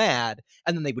people mad.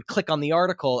 And then they would click on the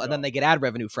article and then they get ad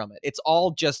revenue from it. It's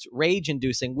all just rage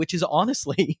inducing, which is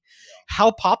honestly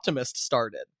how Poptimist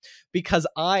started. Because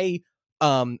I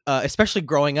especially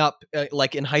growing up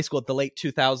like in high school at the late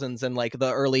 2000s and like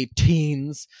the early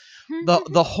teens,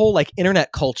 the whole like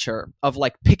internet culture of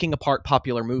like picking apart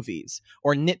popular movies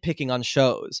or nitpicking on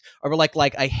shows, or like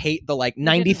I hate the like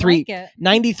 93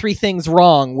 things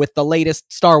wrong with the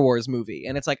latest Star Wars movie,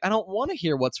 and it's like I don't want to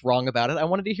hear what's wrong about it. I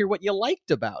wanted to hear what you liked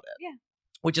about it. Yeah.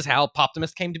 Which is how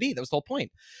Poptimist came to be. That was the whole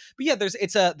point. But yeah,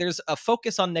 there's a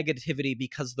focus on negativity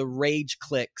because the rage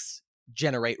clicks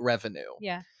generate revenue.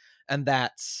 Yeah. And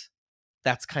that's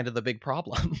kind of the big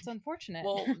problem. It's unfortunate.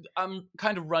 Well, I'm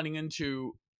kind of running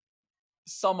into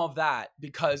some of that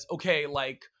because, okay,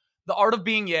 like The Art of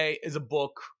Being Yay is a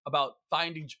book about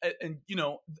finding, and you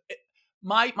know,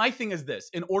 my thing is this: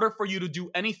 in order for you to do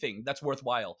anything that's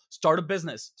worthwhile, start a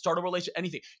business, start a relationship,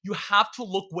 anything, you have to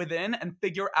look within and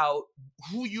figure out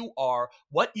who you are,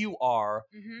 what you are,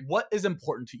 what is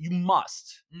important to you. You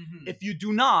must. If you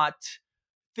do not,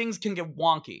 things can get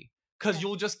wonky. Because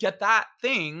you'll just get that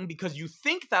thing because you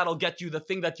think that'll get you the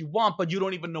thing that you want, but you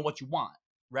don't even know what you want,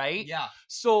 right? Yeah.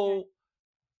 So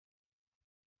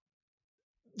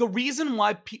the reason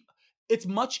why it's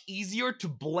much easier to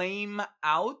blame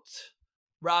out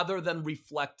rather than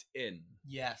reflect in.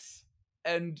 Yes.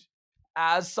 And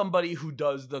as somebody who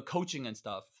does the coaching and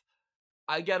stuff,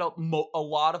 I get a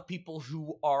lot of people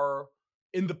who are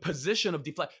in the position of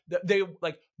deflect. They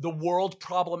like the world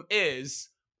problem is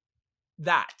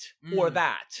that or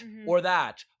that or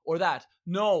that or that.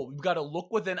 No, you've got to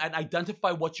look within and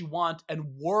identify what you want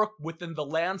and work within the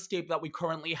landscape that we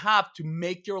currently have to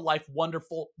make your life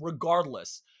wonderful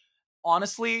regardless.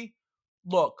 Honestly,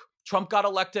 look, Trump got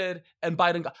elected and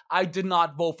Biden got... I did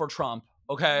not vote for Trump,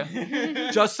 okay?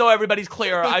 Just so everybody's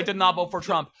clear, I did not vote for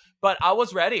Trump. But I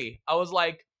was ready. I was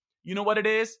like, you know what it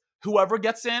is? Whoever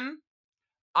gets in,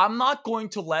 I'm not going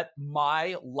to let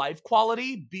my life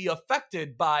quality be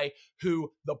affected by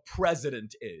who the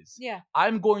president is. Yeah.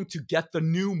 I'm going to get the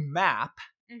new map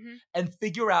and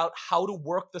figure out how to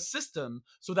work the system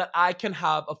so that I can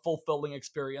have a fulfilling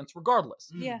experience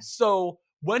regardless. Yeah. So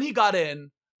when he got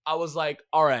in, I was like,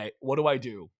 all right, what do I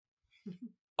do?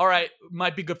 All right,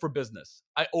 might be good for business.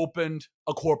 I opened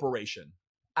a corporation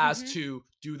as to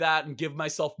do that and give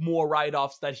myself more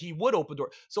write-offs that he would open door.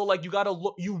 So like you got to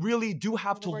look, you really do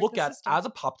have to look at system. As a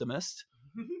Poptimist,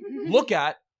 look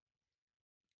at,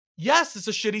 yes, it's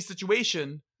a shitty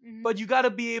situation, but you got to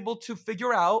be able to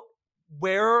figure out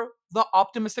where the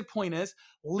optimistic point is,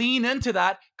 lean into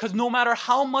that, because no matter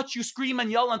how much you scream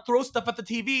and yell and throw stuff at the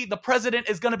TV, the president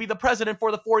is going to be the president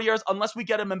for the 4 years unless we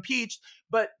get him impeached,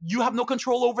 but you have no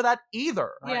control over that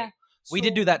either. Yeah. Right? We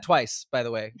did do that twice, by the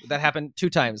way. That happened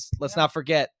 2 times. Let's not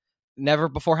forget. Never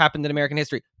before happened in American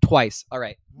history. Twice. All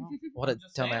right. What a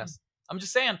dumbass. I'm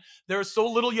just saying, there's so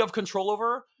little you have control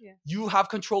over. Yeah. You have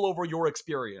control over your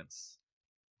experience.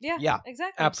 Yeah,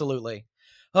 exactly. Absolutely.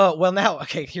 Oh, well now,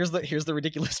 okay, here's the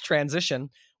ridiculous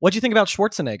transition. What'd you think about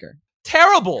Schwarzenegger?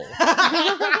 Terrible.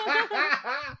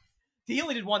 He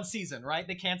only did 1 season, right?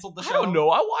 They canceled the show. I don't know.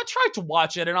 I tried to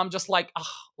watch it, and I'm just like,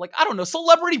 I don't know.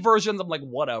 Celebrity versions, I'm like,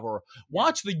 whatever.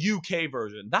 Watch the UK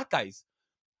version. That guy's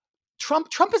Trump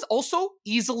is also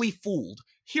easily fooled.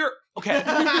 Here, okay.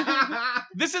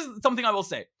 This is something I will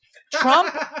say.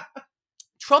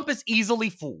 Trump is easily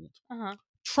fooled.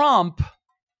 Trump,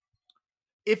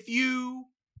 if you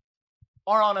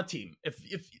are on a team, if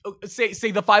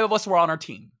say the 5 of us were on our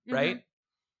team, right?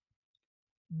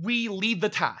 We lead the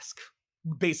task.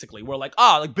 Basically, we're like,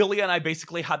 like Billy and I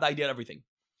basically had the idea and everything.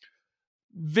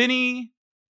 Vinny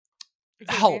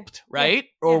helped, right?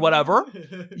 Yeah. Or whatever.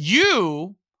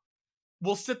 You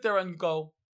will sit there and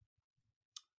go,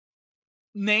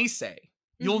 naysay.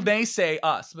 You'll naysay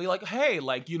us. Be like, hey,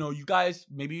 like, you know, you guys,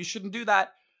 maybe you shouldn't do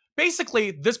that.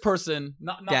 Basically, this person,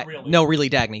 not really. No, really,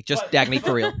 Dagny. Just Dagny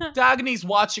for real. Dagny's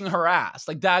watching her ass.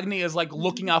 Like, Dagny is, like,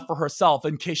 looking out for herself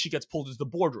in case she gets pulled into the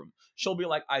boardroom. She'll be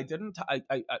like, I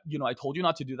told you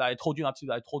not to do that. I told you not to do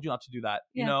that. I told you not to do that.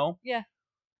 Yeah. You know? Yeah.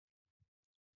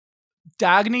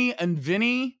 Dagny and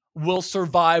Vinny will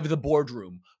survive the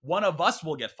boardroom. One of us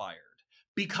will get fired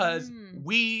because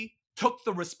we took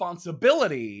the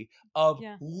responsibility of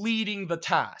leading the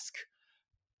task.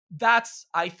 That's,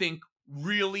 I think,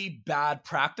 really bad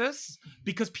practice,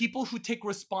 because people who take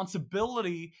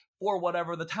responsibility for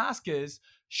whatever the task is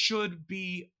should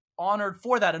be honored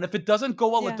for that. And if it doesn't go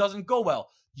well, it doesn't go well.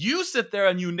 You sit there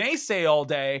and you naysay all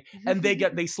day, and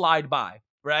they slide by,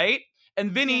 right?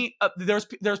 And Vinny,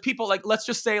 there's people like, let's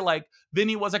just say like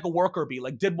Vinny was like a worker bee,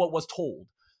 like did what was told.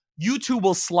 You two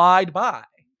will slide by.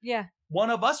 Yeah. One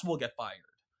of us will get fired.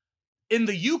 In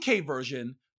the UK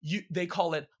version, they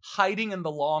call it hiding in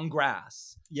the long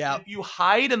grass. Yeah. If you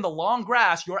hide in the long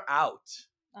grass, you're out.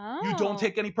 You don't Oh.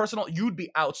 take any personal. You'd be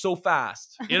out so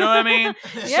fast. You know what I mean?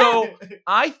 Yeah. So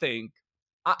I think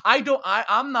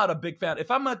I'm not a big fan. If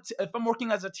I'm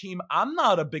working as a team, I'm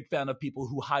not a big fan of people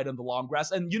who hide in the long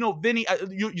grass. And Vinny,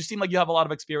 you seem like you have a lot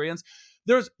of experience.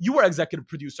 You were executive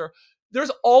producer.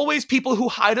 There's always people who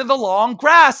hide in the long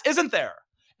grass, isn't there?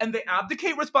 And they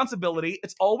abdicate responsibility.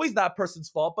 It's always that person's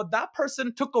fault, but that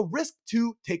person took a risk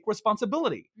to take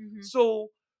responsibility. Mhm. So,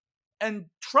 and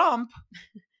Trump,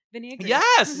 Vinny agrees.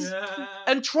 yes,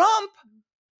 and Trump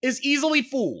is easily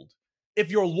fooled. If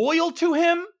you're loyal to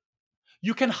him,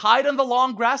 you can hide in the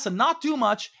long grass and not do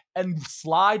much and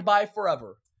slide by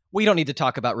forever. We don't need to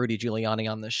talk about Rudy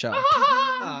Giuliani on this show.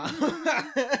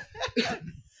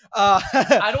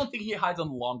 I don't think he hides on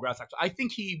the long grass, actually. I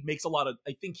think he makes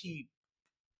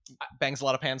bangs a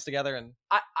lot of pans together and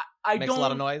I makes don't, a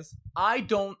lot of noise. I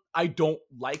don't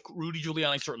like Rudy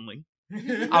Giuliani, certainly.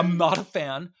 I'm not a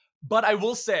fan. But I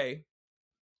will say,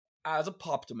 as a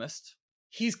poptimist,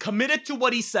 he's committed to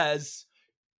what he says.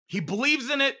 He believes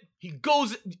in it. He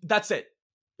goes, that's it.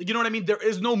 You know what I mean? There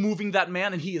is no moving that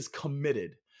man, and he is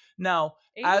committed. Now,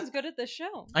 Aiden's good at this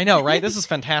show. I know, right? This is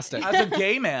fantastic. as a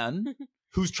gay man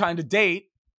who's trying to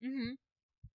date, Mhm.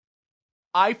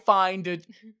 I find it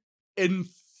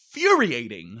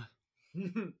infuriating.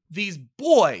 These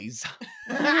boys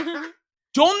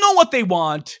don't know what they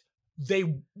want. They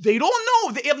don't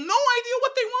know. They have no idea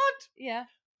what they want. Yeah.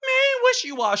 Me,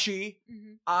 wishy-washy.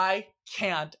 Mhm. I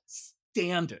can't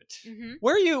stand it. Mhm.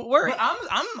 But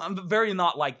I'm very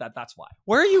not like that. That's why.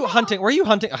 Where are you hunting? Where are you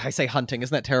hunting? I say hunting,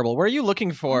 isn't that terrible? Where are you looking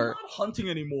I'm for? not hunting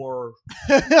anymore.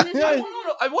 I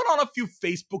went on a few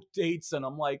Facebook dates, and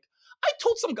I'm like, I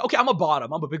told some guy, okay, I'm a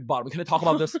bottom. I'm a big bottom. Can I talk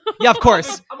about this? Yeah, of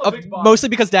course. I'm a big bottom. Mostly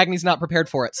because Dagny's not prepared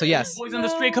for it. So yes. Boys in the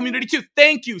straight community too.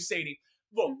 Thank you, Sadie.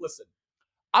 Look, listen.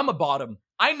 I'm a bottom.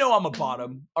 I know I'm a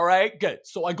bottom. All right, good.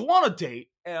 So I go on a date,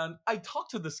 and I talk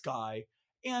to this guy,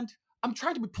 and I'm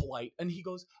trying to be polite, and he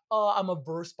goes, I'm a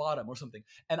verse bottom or something.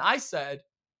 And I said,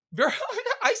 what's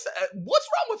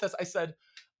wrong with this? I said,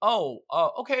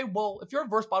 okay, well, if you're a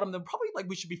verse bottom, then probably like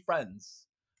we should be friends.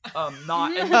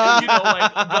 Not, and,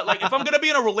 but like if I'm gonna be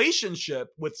in a relationship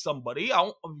with somebody,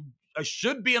 I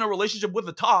should be in a relationship with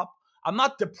the top. I'm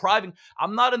not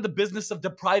in the business of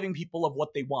depriving people of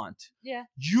what they want. Yeah.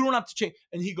 You don't have to change.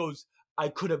 And he goes, I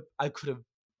could have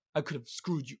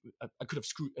screwed you.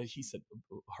 He said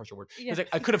a harsher word. Yeah. He's like,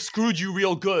 I could have screwed you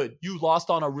real good. You lost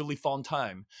on a really fun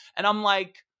time. And I'm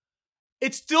like,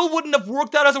 it still wouldn't have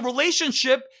worked out as a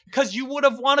relationship because you would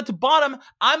have wanted to bottom.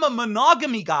 I'm a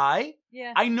monogamy guy.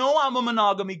 Yeah. I know I'm a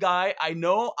monogamy guy. I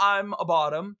know I'm a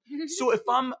bottom. So if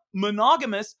I'm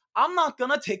monogamous, I'm not going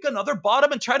to take another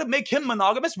bottom and try to make him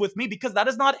monogamous with me because that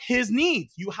is not his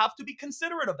needs. You have to be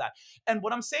considerate of that. And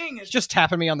what I'm saying is Just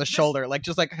tapping me on the shoulder,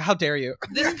 just like, how dare you?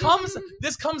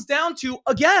 this comes down to,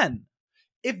 again,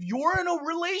 if you're in a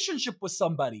relationship with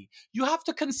somebody, you have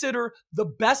to consider the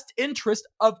best interest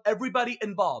of everybody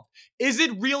involved. Is it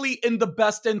really in the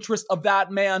best interest of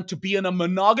that man to be in a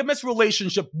monogamous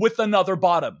relationship with another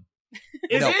bottom?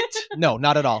 Is No. it? No,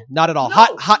 not at all. Not at all. No.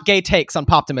 Hot gay takes on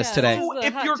Poptimus Yeah. today. So This is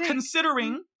if the hot you're take.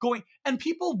 considering going, and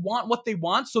people want what they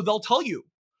want, so they'll tell you,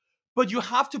 but you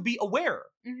have to be aware.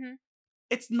 Mhm.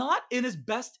 It's not in his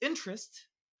best interest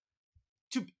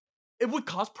it would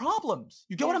cause problems.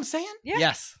 You get what I'm saying? Yeah.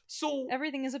 Yes. So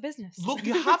Everything is a business. look,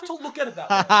 you have to look at it that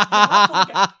way. You have to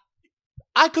look at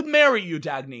I could marry you,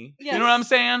 Dagny. Yes. You know what I'm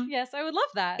saying? Yes, I would love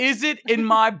that. Is it in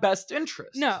my best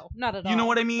interest? No, not at all. You know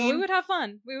what I But mean? we would have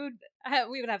fun. We would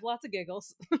have lots of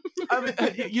giggles. I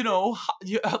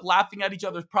mean, laughing at each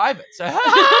other's privates.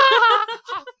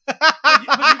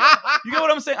 You get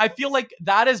what I'm saying? I feel like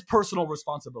that is personal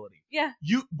responsibility. Yeah.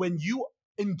 When you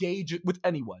engage with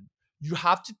anyone, you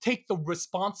have to take the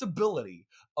responsibility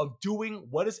of doing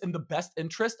what is in the best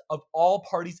interest of all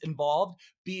parties involved,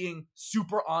 being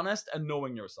super honest and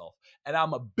knowing yourself. And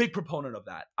I'm a big proponent of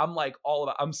that. I'm like all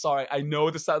about, I'm sorry, I know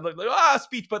this sounds like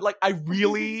speech, but like I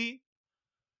really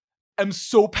am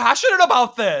so passionate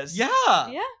about this. Yeah.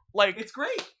 Yeah. Like it's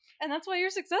great. And that's why you're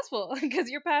successful, because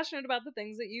you're passionate about the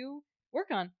things that you work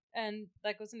on. And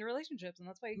that goes into relationships, and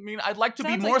that's why. I mean, I'd like to be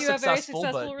Sounds more like you have very successful,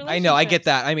 successful but I know, I get relationships.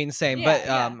 that. I mean, same, Yeah, but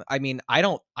yeah. I mean, I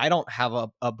don't have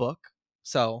a book.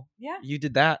 So Yeah. you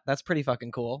did that. That's pretty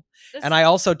fucking cool. This- And I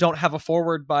also don't have a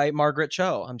foreword by Margaret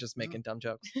Cho. I'm just making dumb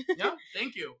jokes. yeah,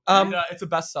 thank you. Um, And, it's a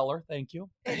bestseller. Thank you.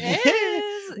 It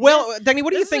is. Well, Yes. Danny,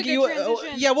 what do you This is a think? good You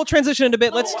transition. yeah, we'll transition in a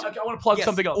bit. Let's. I want to plug yes.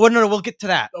 something else. Well, no, we'll get to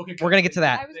that. Okay, We're gonna get to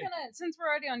that. I was gonna, since we're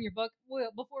already on your book,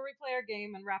 before we play our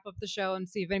game and wrap up the show and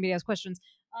see if anybody has questions,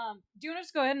 do you want to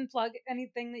just go ahead and plug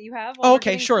anything that you have? while Oh, we're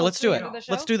okay, getting sure. close Let's to do the it. end of the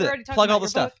show? Let's do We're that. already talking Plug all about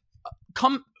the your stuff. book.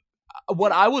 Come.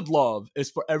 what I would love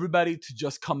is for everybody to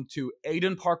just come to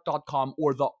aidenpark.com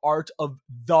or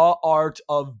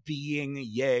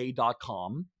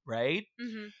theartofbeingyay.com, right?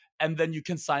 Mm-hmm. And then you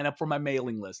can sign up for my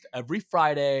mailing list. Every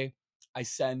Friday, I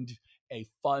send a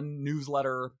fun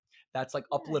newsletter that's like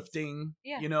uplifting,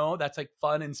 Yeah. you know, that's like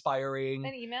fun, inspiring.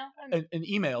 An email? An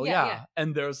email, Yeah, yeah. yeah.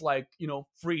 And there's like, you know,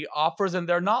 free offers, and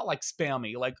they're not like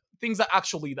spammy, like things that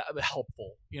actually that are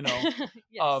helpful, you know.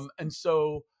 Yes. And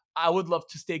so I would love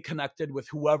to stay connected with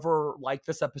whoever liked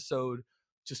this episode.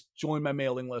 Just join my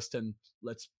mailing list and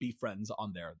let's be friends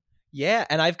on there. Yeah,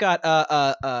 and I've got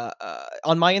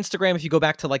on my Instagram, if you go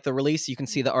back to like the release, you can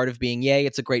see The Art of Being Yay.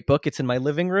 It's a great book. It's in my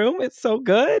living room. It's so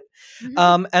good.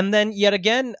 Mhm. And then yet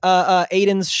again,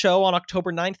 Aiden's show on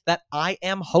October 9th that I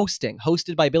am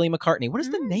hosted by Billy McCartney. What is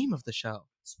the name of the show?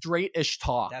 Straight-ish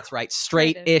talk. That's right,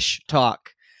 Straight-ish Talk.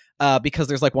 Because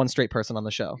there's like one straight person on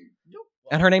the show. Nope.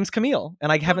 And her name's Camille.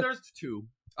 And I haven't... There's two.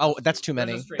 Oh, that's too There's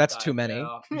many. a straight That's guy, too many.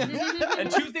 yeah.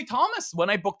 And Tuesday Thomas, when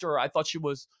I booked her, I thought she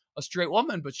was a straight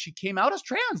woman, but she came out as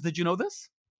trans. Did you know this?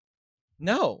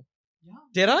 No. Yeah.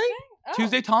 Did I? Oh,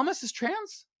 Tuesday Thomas is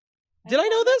trans. Did I know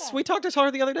didn't this? that. We talked to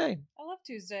her the other day. I love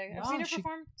Tuesday. I've Yeah, seen her she-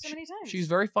 perform so many times. She's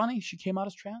very funny. She came out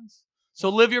as trans. So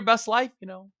live your best life, you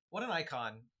know. What an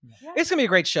icon. Yeah. It's going to be a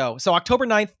great show. So October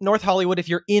 9th, North Hollywood. If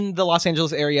you're in the Los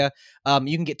Angeles area,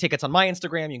 you can get tickets on my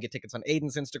Instagram. You can get tickets on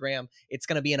Aiden's Instagram. It's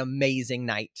going to be an amazing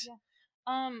night.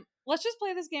 Yeah. Let's just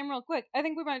play this game real quick. I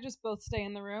think we might just both stay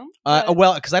in the room.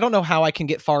 Well, because I don't know how I can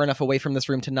get far enough away from this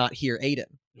room to not hear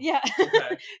Aiden. Yeah.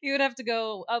 Okay. You would have to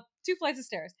go up 2 flights of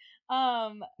stairs.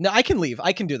 No, I can leave.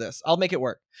 I can do this. I'll make it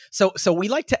work. So we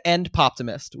like to end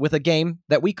Poptimist with a game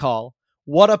that we call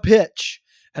What a Pitch.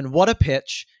 And What a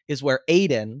Pitch is where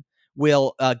Aiden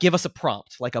will give us a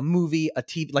prompt, like a movie, a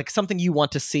TV, like something you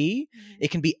want to see.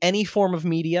 It can be any form of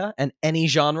media and any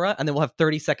genre, and then we'll have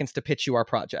 30 seconds to pitch you our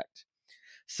project.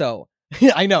 So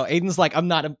I know Aiden's like, I'm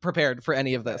not prepared for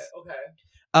any of this. Okay.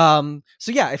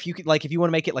 So yeah, if you could, like, if you want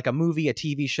to make it like a movie, a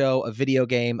TV show, a video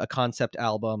game, a concept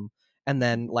album, and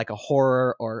then like a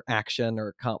horror or action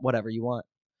or whatever you want.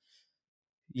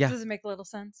 Yeah. Does it make a little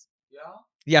sense? Yeah.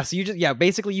 Yeah. So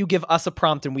basically you give us a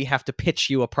prompt and we have to pitch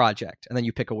you a project and then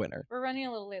you pick a winner. We're running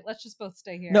a little late. Let's just both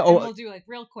stay here. No, and we'll do like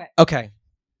real quick. Okay.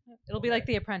 It'll be like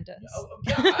The Apprentice.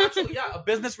 Yeah, actually, yeah, a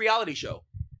business reality show.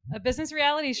 A business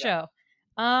reality show.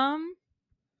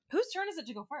 Whose turn is it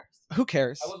to go first? Who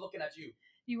cares? I was looking at you.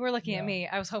 You were looking at Yeah. me.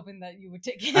 I was hoping that you would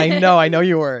take it. I know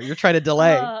you were. You're trying to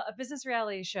delay. A business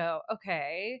reality show.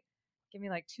 Okay. Give me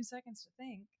like 2 seconds to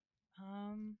think.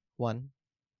 1,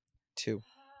 2.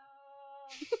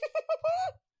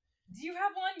 Do you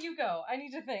have one? You go. I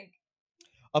need to think.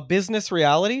 A business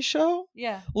reality show?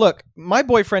 Yeah. Look, my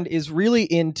boyfriend is really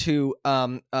into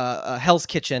Hell's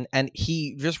Kitchen, and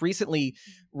he just recently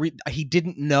he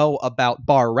didn't know about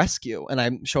Bar Rescue, and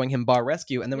I'm showing him Bar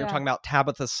Rescue, and then we're Yeah. talking about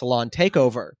Tabitha's Salon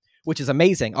Takeover, which is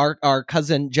amazing. Our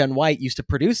cousin Jen White used to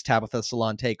produce Tabitha's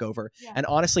Salon Takeover, Yeah. and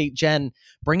honestly, Jen,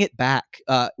 bring it back.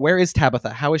 Where is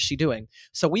Tabitha? How is she doing?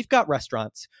 So we've got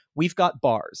restaurants, we've got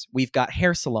bars, we've got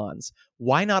hair salons.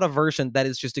 Why not a version that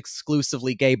is just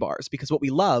exclusively gay bars? Because what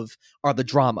we love are the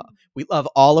drama. We love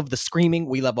all of the screaming.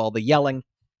 We love all the yelling.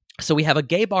 So we have a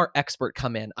gay bar expert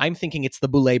come in. I'm thinking it's the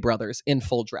Boulet brothers in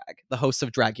full drag, the hosts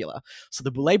of Dragula. So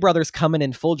the Boulet brothers come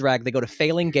in full drag. They go to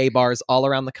failing gay bars all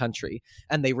around the country,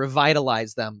 and they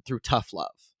revitalize them through tough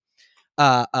love.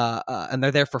 And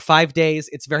they're there for 5 days.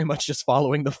 It's very much just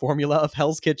following the formula of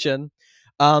Hell's Kitchen.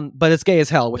 But it's gay as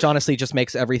hell, which honestly just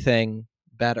makes everything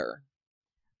better.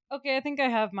 Okay, I think I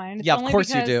have mine. It's Yeah, of only course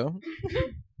you because- do.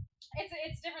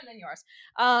 It's different than yours.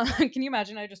 Can you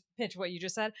imagine? I just pitch what you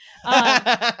just said.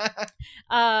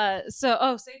 Sadie was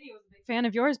a big fan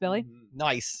of yours, Billy.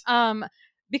 Nice.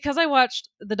 Because I watched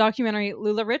the documentary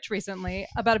Lula Rich recently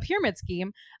about a pyramid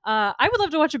scheme. I would love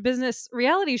to watch a business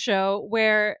reality show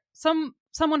where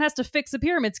someone has to fix a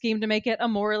pyramid scheme to make it a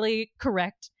morally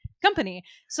correct company.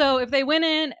 So if they went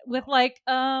in with like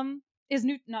not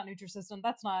Nutrisystem,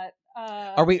 that's not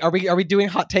Are we doing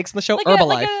hot takes in the show? like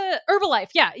Herbalife. Herbalife,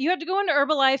 yeah. You had to go into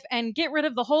Herbalife and get rid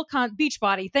of the whole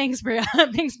Beachbody. Thanks, Brie.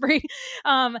 Thanks, Brie.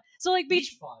 So like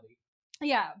Beachbody.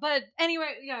 yeah, but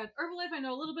anyway, yeah, Herbalife I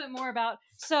know a little bit more about.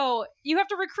 So you have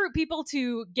to recruit people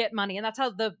to get money, and that's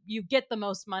how you get the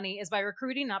most money is by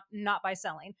recruiting, not by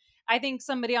selling. I think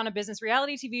somebody on a business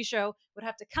reality TV show would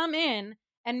have to come in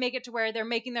and make it to where they're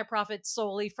making their profits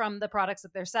solely from the products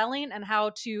that they're selling, and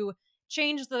how to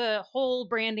change the whole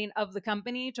branding of the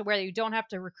company to where you don't have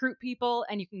to recruit people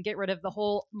and you can get rid of the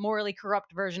whole morally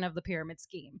corrupt version of the pyramid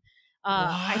scheme.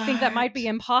 I think that might be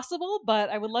impossible, but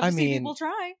I would love to see people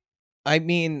try. I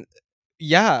mean,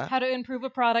 Yeah. How to improve a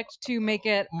product to make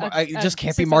it It just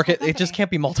can't be successful market. It company. just can't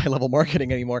be multi-level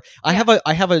marketing anymore. Yeah.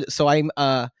 I have a. So I'm.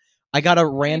 I got a I don't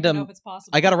even know random. if it's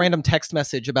possible. I got a random text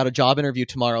message about a job interview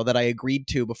tomorrow that I agreed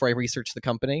to before I researched the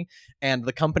company, and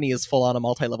the company is full on a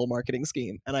multi-level marketing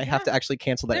scheme, and I have Yeah. to actually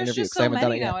cancel that There's interview just because I so haven't done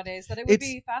many it yet. nowadays that it would It's-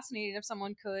 be fascinating if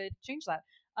someone could change that.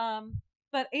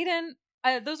 But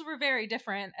Aiden, those were very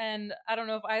different, and I don't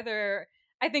know if either.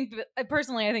 I think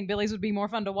personally, I think Billy's would be more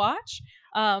fun to watch.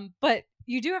 But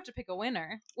you do have to pick a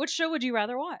winner. Which show would you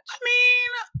rather watch? I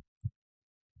mean,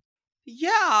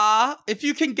 yeah, if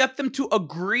you can get them to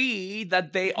agree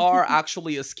that they are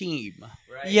actually a scheme,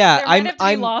 right? Yeah, There might have to be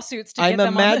I'm lawsuits to I'm get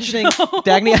them imagining on the show.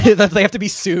 Dagny that they have to be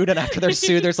sued, and after they're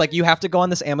sued, there's like you have to go on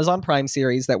this Amazon Prime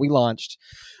series that we launched.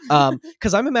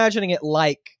 Because I'm imagining it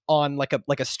like on like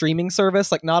a streaming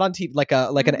service, like not on TV, like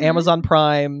an Mhm. Amazon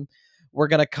Prime. We're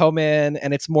gonna come in,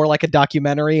 and it's more like a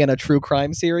documentary and a true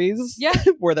crime series. Yeah.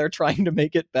 where they're trying to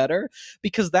make it better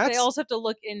because that's They also have to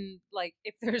look in like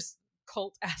if there's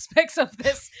cult aspects of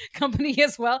this company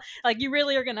as well. Like you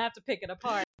really are gonna have to pick it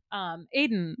apart.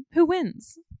 Aiden, who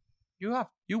wins?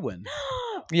 You win.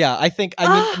 yeah. I think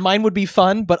mine would be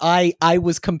fun, but I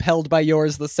was compelled by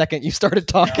yours the second you started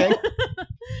talking.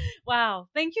 Wow,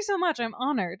 thank you so much. I'm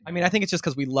honored. I mean, I think it's just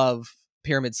because we love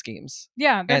pyramid schemes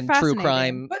Yeah, they're and true fascinating.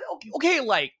 crime. But okay,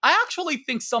 like I actually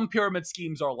think some pyramid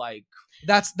schemes are like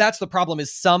That's the problem.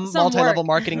 Is some Some multi-level work.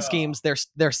 marketing Yeah. schemes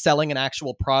they're selling an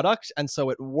actual product, and so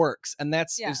it works. And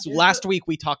that's Yeah. last week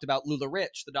we talked about Lula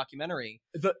Rich, the documentary,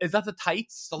 is that the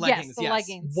tights? the Yes, leggings. the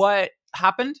leggings. What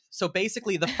happened? So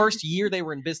basically, the first year they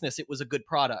were in business, it was a good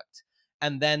product.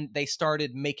 And then they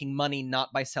started making money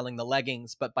not by selling the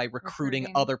leggings, but by recruiting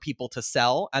Recruiting. other people to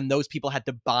sell. And those people had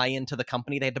to buy into the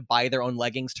company. They had to buy their own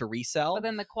leggings to resell. But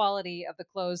then the quality of the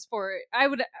clothes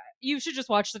you should just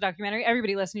watch the documentary.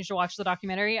 Everybody listening should watch the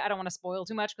documentary. I don't want to spoil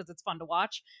too much because it's fun to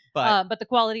watch. But the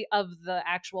quality of the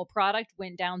actual product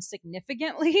went down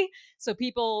significantly. So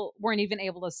people weren't even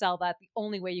able to sell that. The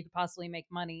only way you could possibly make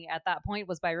money at that point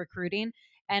was by recruiting.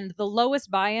 And the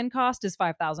lowest buy-in cost is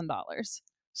 $5,000.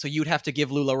 So you'd have to give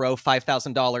LuLaRoe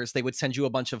 $5,000. They would send you a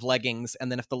bunch of leggings, and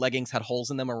then if the leggings had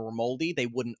holes in them or were moldy, they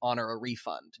wouldn't honor a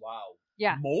refund. Wow.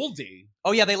 Yeah. Moldy.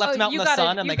 Oh yeah, they left them out in the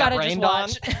sun and they got rained on.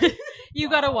 You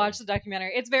Wow. gotta watch the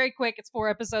documentary. It's very quick. It's 4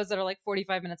 episodes that are like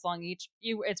 45 minutes long each.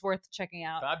 It's worth checking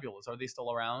out. Fabulous. Are they still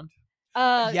around?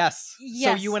 Yes. So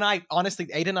yes. you and I, honestly,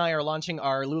 Aiden and I are launching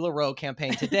our LuLaRoe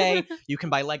campaign today. You can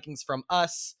buy leggings from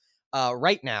us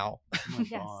right now. Oh my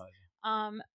Yes.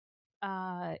 god.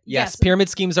 Yes, pyramid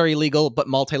schemes are illegal, but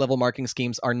multi-level marketing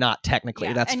schemes are not technically.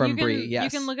 Yeah, That's and from you can, Bree. Yes.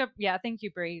 You can look up. Yeah, thank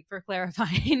you, Bree, for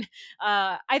clarifying.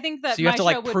 I think that So you have to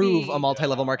my show like would prove be, a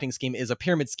multi-level marketing scheme is a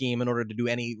pyramid scheme in order to do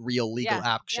any real legal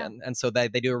Yeah, action. And so they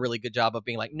do a really good job of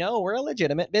being like, no, we're a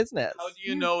legitimate business. How do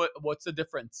you know it? What's the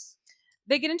difference?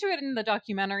 They get into it in the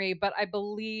documentary, but I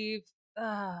believe.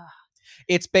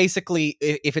 It's basically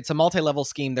if it's a multi-level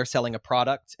scheme, they're selling a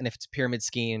product, and if it's a pyramid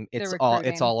scheme, it's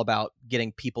recruiting. all about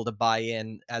getting people to buy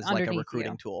in as like a Underneath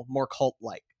recruiting you. tool, more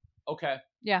cult-like, Okay.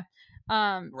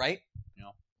 right?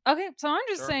 Okay, so I'm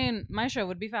just Sure. saying my show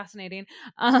would be fascinating.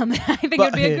 I think it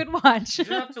would be a good watch. You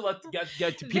have to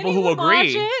get to people Vinny who would agree. Watch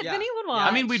it. Yeah. Vinny would Yeah,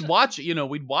 watch. I mean, we'd watch it.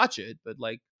 We'd watch it, but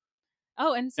like,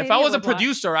 Oh, and if Sadie I was a would watch.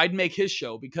 producer, I'd make his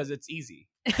show because it's easy.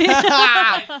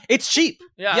 It's cheap.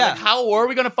 Yeah. Yeah. Like, how are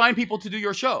we going to find people to do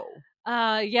your show?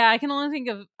 Yeah, I can only think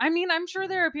of. I mean, I'm sure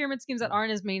there are pyramid schemes that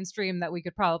aren't as mainstream that we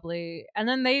could probably, and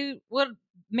then they would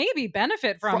maybe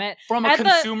benefit from it. From a At the-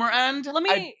 consumer end. Let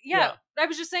me, I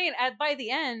was just saying, by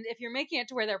the end, if you're making it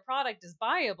to where their product is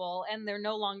viable and they're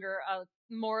no longer a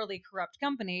morally corrupt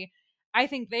company, I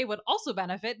think they would also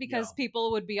benefit because Yeah.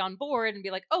 people would be on board and be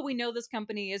like, oh, we know this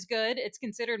company is good. It's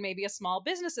considered maybe a small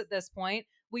business at this point.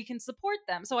 We can support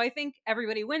them. So I think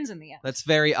everybody wins in the end. That's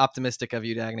very optimistic of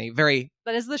you, Dagny. Very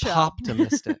That is the show.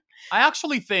 optimistic. I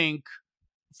actually think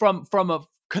from a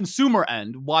consumer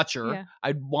end watcher, Yeah.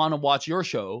 I'd want to watch your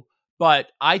show.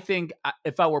 But I think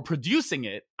if I were producing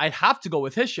it, I'd have to go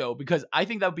with his show because I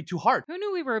think that would be too hard. Who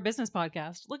knew we were a business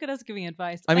podcast? Look at us giving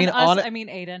advice. I mean, And us, I mean,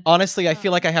 Aiden. Honestly, I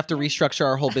feel like I have to restructure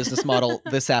our whole business model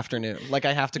this afternoon. Like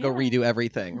I have to go Yeah. redo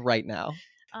everything right now.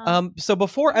 Um, So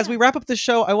before, as we wrap up the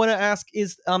show, I want to ask: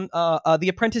 is The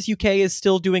Apprentice UK is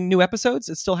still doing new episodes?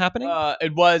 It's still happening.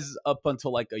 It was up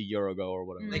until like a year ago or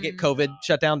whatever. They get COVID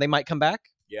shut down. They might come back.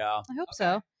 Yeah. I hope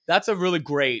so. That's a really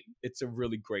great. It's a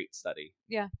really great study.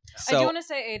 I So do want to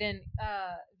say, Aiden,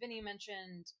 Vinny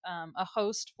mentioned a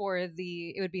host for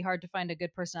the. It would be hard to find a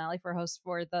good personality for a host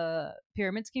for the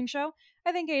Pyramid Scheme show.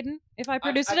 I think, Aiden, if I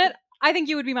produced it, I think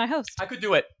you would be my host. I could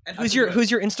do it. and who's your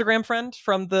Instagram friend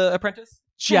from The Apprentice?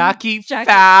 Jackie Jackie.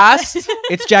 Fast?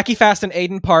 It's Jackie Fast and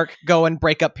Aiden Park go and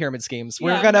break up pyramid schemes.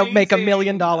 We're Yeah. gonna make $1 Amazing.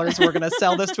 million. We're gonna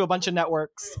sell this to a bunch of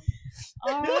networks.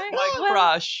 All right, My well,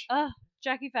 crush.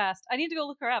 Jackie Fast. I need to go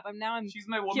look her up. I'm She's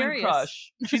my woman curious.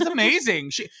 crush. She's amazing.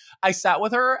 I sat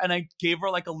with her and I gave her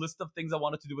like a list of things I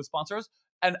wanted to do with sponsors,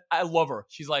 and I love her.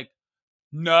 She's like,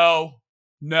 no,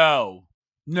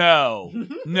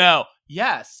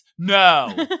 yes,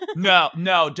 no,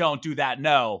 don't do that,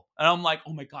 no. And I'm like,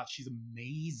 oh my god, she's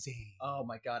amazing. Oh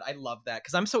my god, I love that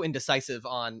because I'm so indecisive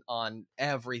on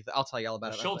everything. I'll tell you all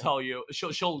about it. She'll tell you.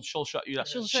 She'll shut you down.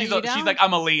 She'll shut She's you down? she's like,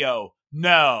 I'm a Leo.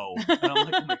 No, and I'm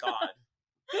like, oh my god.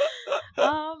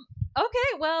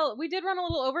 Okay, well, we did run a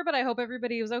little over, but I hope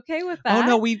everybody was okay with that. Oh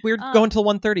no, we're going till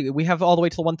 1:30. We have all the way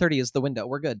till 1:30 is the window.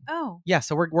 We're good. Oh. Yeah,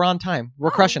 so we're on time.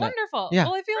 We're crushing it. Wonderful. Yeah.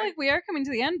 Well, I feel like we are coming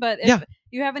to the end, but if Yeah.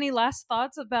 you have any last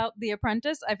thoughts about The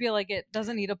Apprentice, I feel like it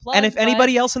doesn't need a plug. And if but-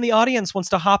 anybody else in the audience wants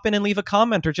to hop in and leave a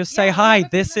comment or just say Yeah, hi, leave a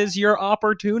this comment. is your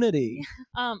opportunity.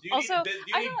 Do you also, need, do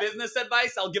I you need don't- business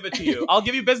advice? I'll give it to you. I'll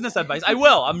give you business advice. I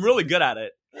will. I'm really good at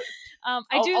it.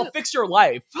 I'll fix your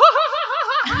life.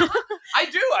 I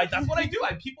do. That's what I do.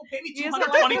 People pay me He is a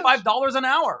life $225 an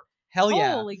hour. Hell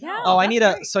yeah. Holy cow. Oh, I that's need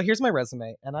great. so here's my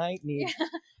resume and I need Yeah.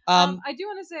 I do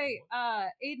want to say,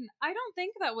 Aiden, I don't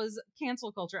think that was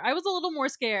cancel culture. I was a little more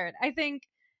scared. I think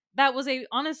that was a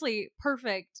honestly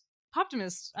perfect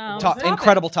Poptimist topic.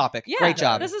 incredible topic. Yeah, Great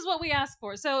job. This is what we ask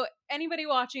for. So anybody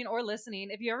watching or listening,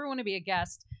 if you ever want to be a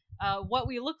guest, what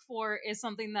we look for is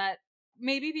something that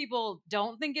maybe people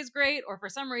don't think is great or for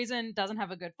some reason doesn't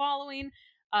have a good following.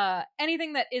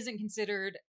 Anything that isn't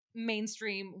considered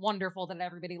mainstream wonderful that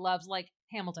everybody loves, like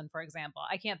Hamilton, for example.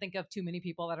 I can't think of too many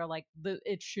people that are like,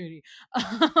 it's shitty.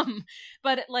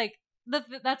 But like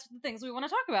that's the things we want to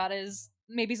talk about is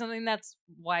maybe something that's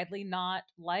widely not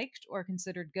liked or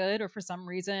considered good or for some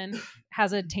reason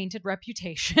has a tainted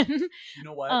reputation. You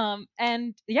know what?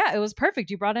 And yeah, it was perfect.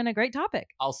 You brought in a great topic.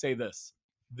 I'll say this.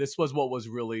 This was what was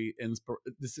really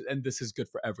this is good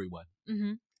for everyone.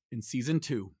 Mm-hmm. In season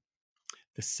 2,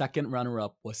 the second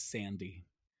runner-up was Sandy.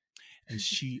 And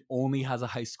she only has a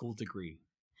high school degree.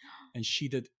 And she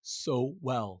did so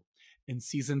well. In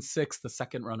season 6, the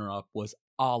second runner-up was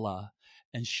Ala.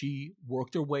 And she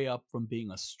worked her way up from being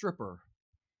a stripper.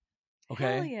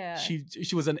 Okay? Hell yeah. She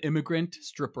was an immigrant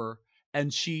stripper.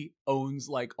 And she owns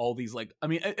like all these like, I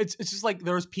mean, it's just like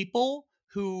there's people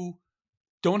who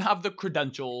don't have the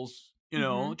credentials, you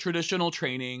know, traditional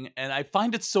training. And I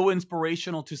find it so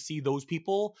inspirational to see those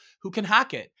people who can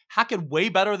hack it way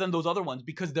better than those other ones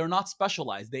because they're not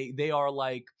specialized. They are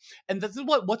like, and this is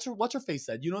what's her face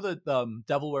said. You know the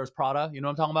Devil Wears Prada. You know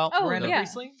what I'm talking about? Oh, Miranda yeah.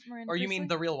 Priestley? Miranda Or you mean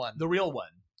Priestley? the real one? The real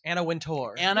one, Anna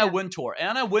Wintour. Anna Yeah. Wintour.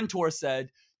 Anna Wintour said,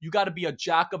 "You got to be a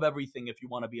jack of everything if you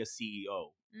want to be a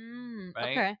CEO."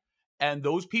 Right? Okay. And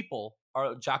those people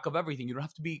are a jack of everything. You don't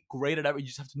have to be great at everything. You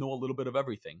just have to know a little bit of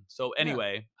everything. So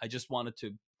anyway, I just wanted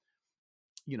to,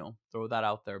 throw that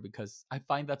out there because I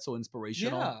find that so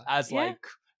inspirational as Yeah. like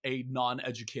a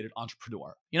non-educated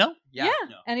entrepreneur, you know? Yeah.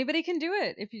 No. Anybody can do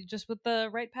it if you just with the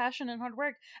right passion and hard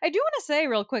work. I do want to say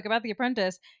real quick about The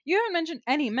Apprentice. You haven't mentioned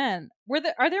any men.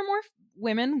 Are there more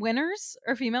women winners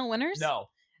or female winners? No.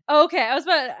 Oh, okay. I was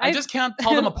about. I just can't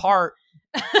tell them apart.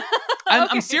 I'm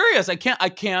Okay. serious. I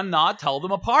cannot tell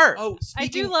them apart. Oh, I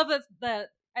speaking do love that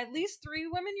at least 3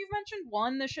 women you've mentioned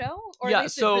won the show, or yeah, at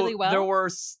least so did really well.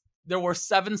 there were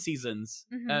 7 seasons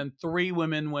Mhm. and 3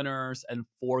 women winners and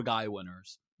 4 guy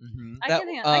winners. I that,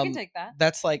 can take that.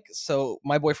 That's like, so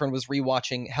my boyfriend was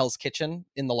rewatching Hell's Kitchen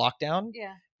in the lockdown.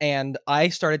 Yeah. And I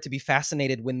started to be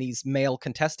fascinated when these male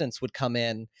contestants would come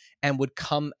in and would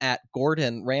come at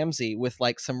Gordon Ramsay with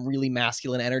like some really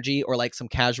masculine energy or like some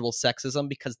casual sexism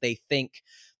because they think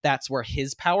that's where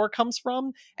his power comes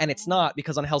from. And it's not,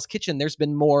 because on Hell's Kitchen, there's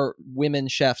been more women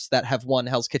chefs that have won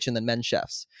Hell's Kitchen than men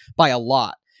chefs by a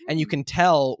lot. And you can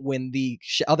tell when the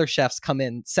other chefs come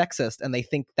in sexist and they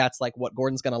think that's like what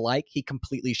Gordon's going to like, he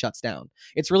completely shuts down.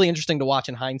 It's really interesting to watch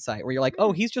in hindsight where you're like,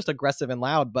 oh, he's just aggressive and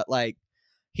loud, but like,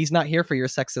 he's not here for your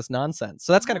sexist nonsense.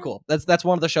 So that's kind of cool. That's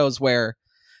one of the shows where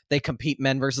they compete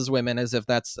men versus women as if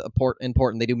that's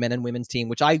important. They do men and women's team,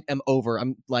 which I am over.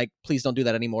 I'm like, please don't do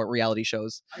that anymore at reality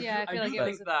shows. Yeah, I feel like it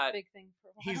was a big thing for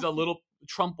a while. He's a little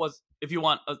Trump was, if you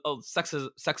want a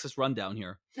sexist rundown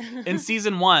here. In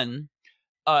season 1,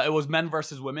 it was men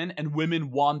versus women, and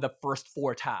women won the first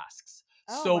 4 tasks.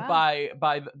 Oh, So wow.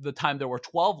 by the time there were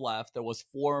 12 left, there was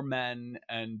 4 men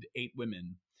and 8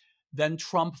 women. Then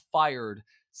Trump fired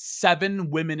 7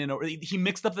 women he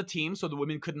mixed up the team so the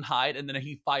women couldn't hide, and then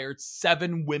he fired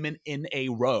 7 women in a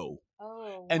row.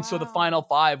 Oh, And so the wow. final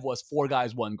 5 was 4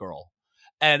 guys, 1 girl.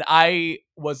 And I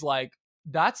was like,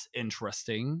 that's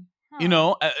interesting. You Huh.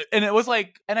 know, and it was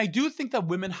like, and I do think that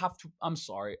women have to, I'm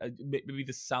sorry, maybe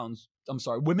this sounds, I'm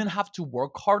sorry, women have to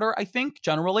work harder, I think,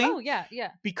 generally. Oh, yeah.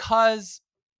 Because,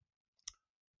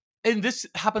 and this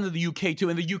happened in the UK too,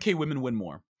 in the UK women win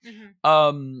more.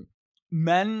 Mhm.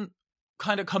 Men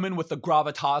kind of come in with the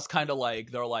gravitas, kind of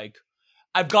like, they're like,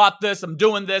 I've got this, I'm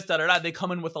doing this, da-da-da. They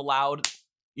come in with a loud,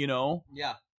 you know?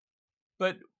 Yeah.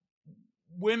 But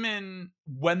women,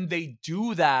 when they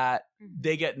do that, Mhm.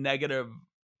 they get negative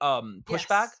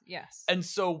pushback. Yes. And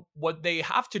so what they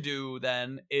have to do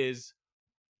then is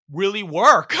really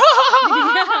work.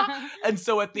 Yeah. And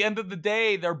so at the end of the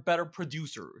day, they're better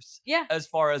producers Yeah, as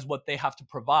far as what they have to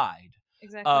provide.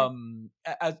 exactly.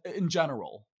 As in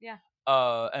general. Yeah.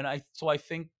 And I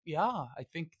think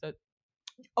that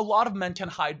a lot of men can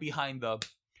hide behind the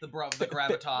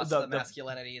gravitas, the- the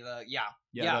masculinity,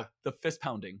 the fist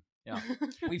pounding. Yeah.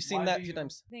 We've seen Why that do a few you-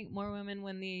 times. I think more women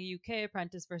win the UK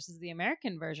Apprentice versus the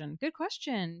American version. Good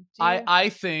question. I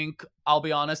think, I'll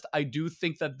be honest, I do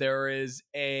think that there is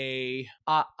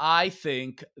I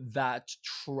think that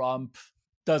Trump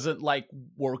doesn't like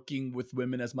working with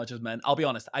women as much as men. I'll be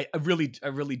honest. I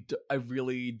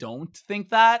really don't think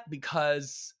that,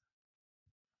 because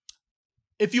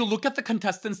if you look at the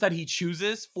contestants that he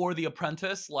chooses for The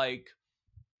Apprentice, like,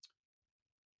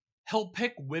 he'll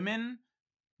pick women,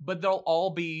 but they'll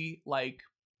all be like,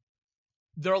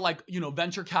 they're like, you know,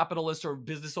 venture capitalists or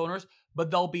business owners, but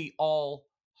they'll be all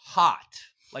hot,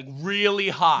 like really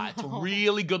hot,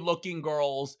 really good looking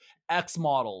girls, ex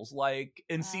models. Like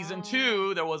in season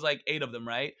 2, there was like 8 of them,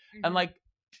 right? And like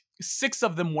 6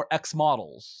 of them were ex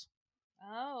models.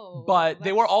 Oh. But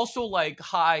they were also like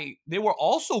they were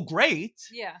also great,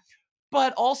 Yeah.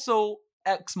 but also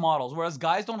ex models, whereas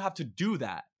guys don't have to do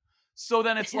that. So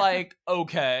then it's like,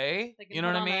 okay, They can you know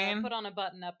what I mean? Put on a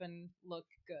button up and look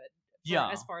good. Yeah.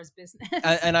 As far as business.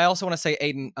 And I also want to say,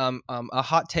 Aiden, a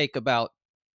hot take about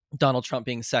Donald Trump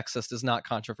being sexist is not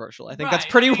controversial. I think that's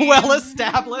Right, pretty I mean- well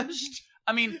established.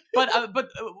 I mean, but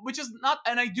which is not,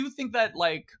 and I do think that,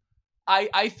 like,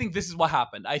 I think this is what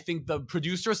happened. I think the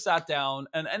producer sat down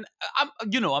and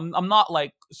I'm not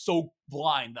like so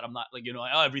blind that I'm not like,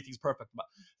 oh, everything's perfect. But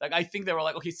like, I think they were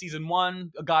like, okay, season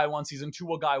 1, a guy won, season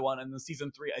 2, a guy won. And then season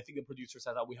 3, I think the producer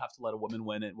said that we have to let a woman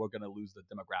win and we're going to lose the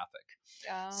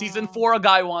demographic. Season 4, a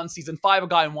guy won. Season 5, a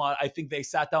guy won. I think they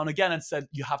sat down again and said,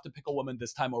 you have to pick a woman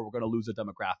this time or we're going to lose a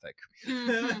demographic.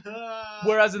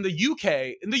 Whereas in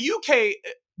the UK,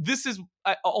 this is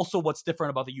also what's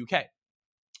different about the UK.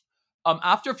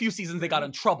 After a few seasons, they got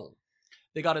in trouble.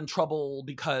 They got in trouble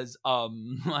because,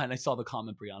 and I saw the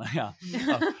comment, Brianna, yeah.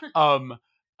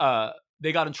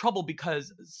 They got in trouble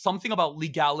because something about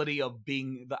legality of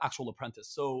being the actual apprentice.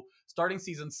 So starting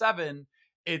season 7,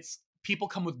 it's people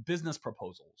come with business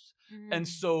proposals. And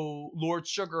so Lord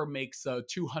Sugar makes a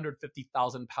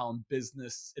 £250,000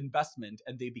 business investment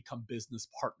and they become business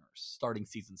partners starting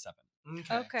season 7.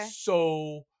 Okay.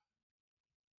 So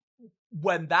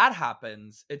when that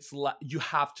happens, it's you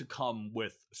have to come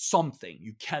with something.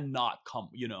 You cannot come,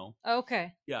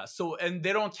 Okay. Yeah. So, and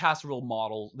they don't cast real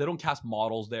models. They don't cast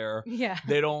models there. Yeah.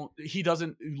 He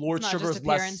doesn't, Lord It's not Sugar's just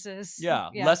less, appearances. yeah,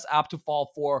 less apt to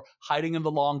fall for hiding in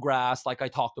the long grass, like I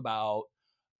talked about.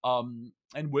 And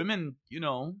women,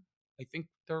 I think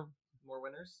they're More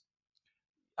winners.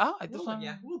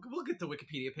 We'll get the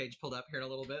Wikipedia page pulled up here in a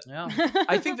little bit. Yeah.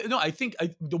 I think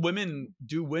the women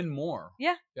do win more.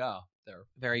 Yeah. Yeah. They're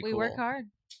very cool. We work hard.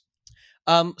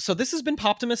 So this has been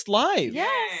Poptimist Live.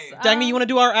 Yes. Dagny, you want to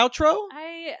do our outro?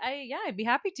 I'd be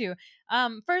happy to.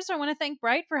 First, I want to thank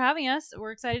Bright for having us.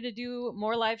 We're excited to do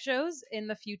more live shows in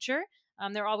the future.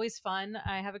 They're always fun.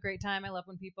 I have a great time. I love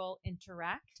when people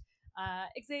interact.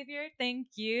 Xavier, thank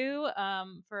you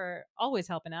for always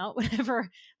helping out whenever,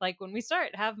 like when we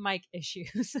have mic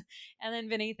issues. And then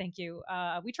Vinny, thank you.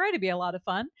 We try to be a lot of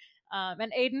fun.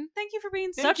 And Aiden, thank you for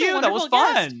being such a wonderful guest.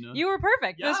 That was fun. You were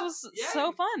perfect. Yeah. This was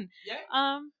so fun.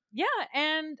 Yeah.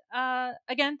 And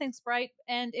again, thanks, Bright.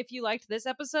 And if you liked this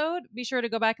episode, be sure to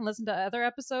go back and listen to other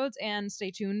episodes and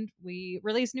stay tuned. We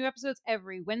release new episodes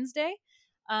every Wednesday.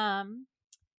 And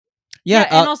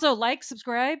also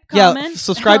subscribe, comment. Yeah,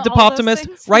 subscribe to all those Poptimist.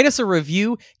 things. Write us a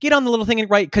review. Get on the little thing and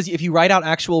write, because if you write out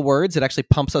actual words, it actually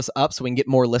pumps us up so we can get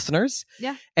more listeners.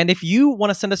 Yeah. And if you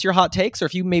want to send us your hot takes, or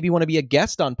if you maybe want to be a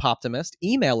guest on Poptimist,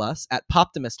 email us at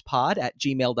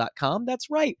poptimistpod@gmail.com. That's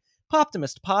right.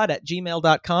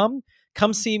 poptimistpod@gmail.com.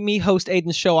 Come see me host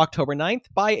Aiden's show October 9th.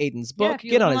 Buy Aiden's Yeah, book. if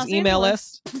you Get live on in his Los email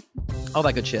Angeles. list. All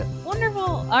that good shit. Wonderful.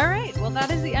 All right. Well,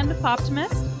 that is the end of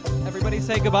Poptimist. Everybody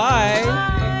say goodbye.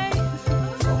 Bye.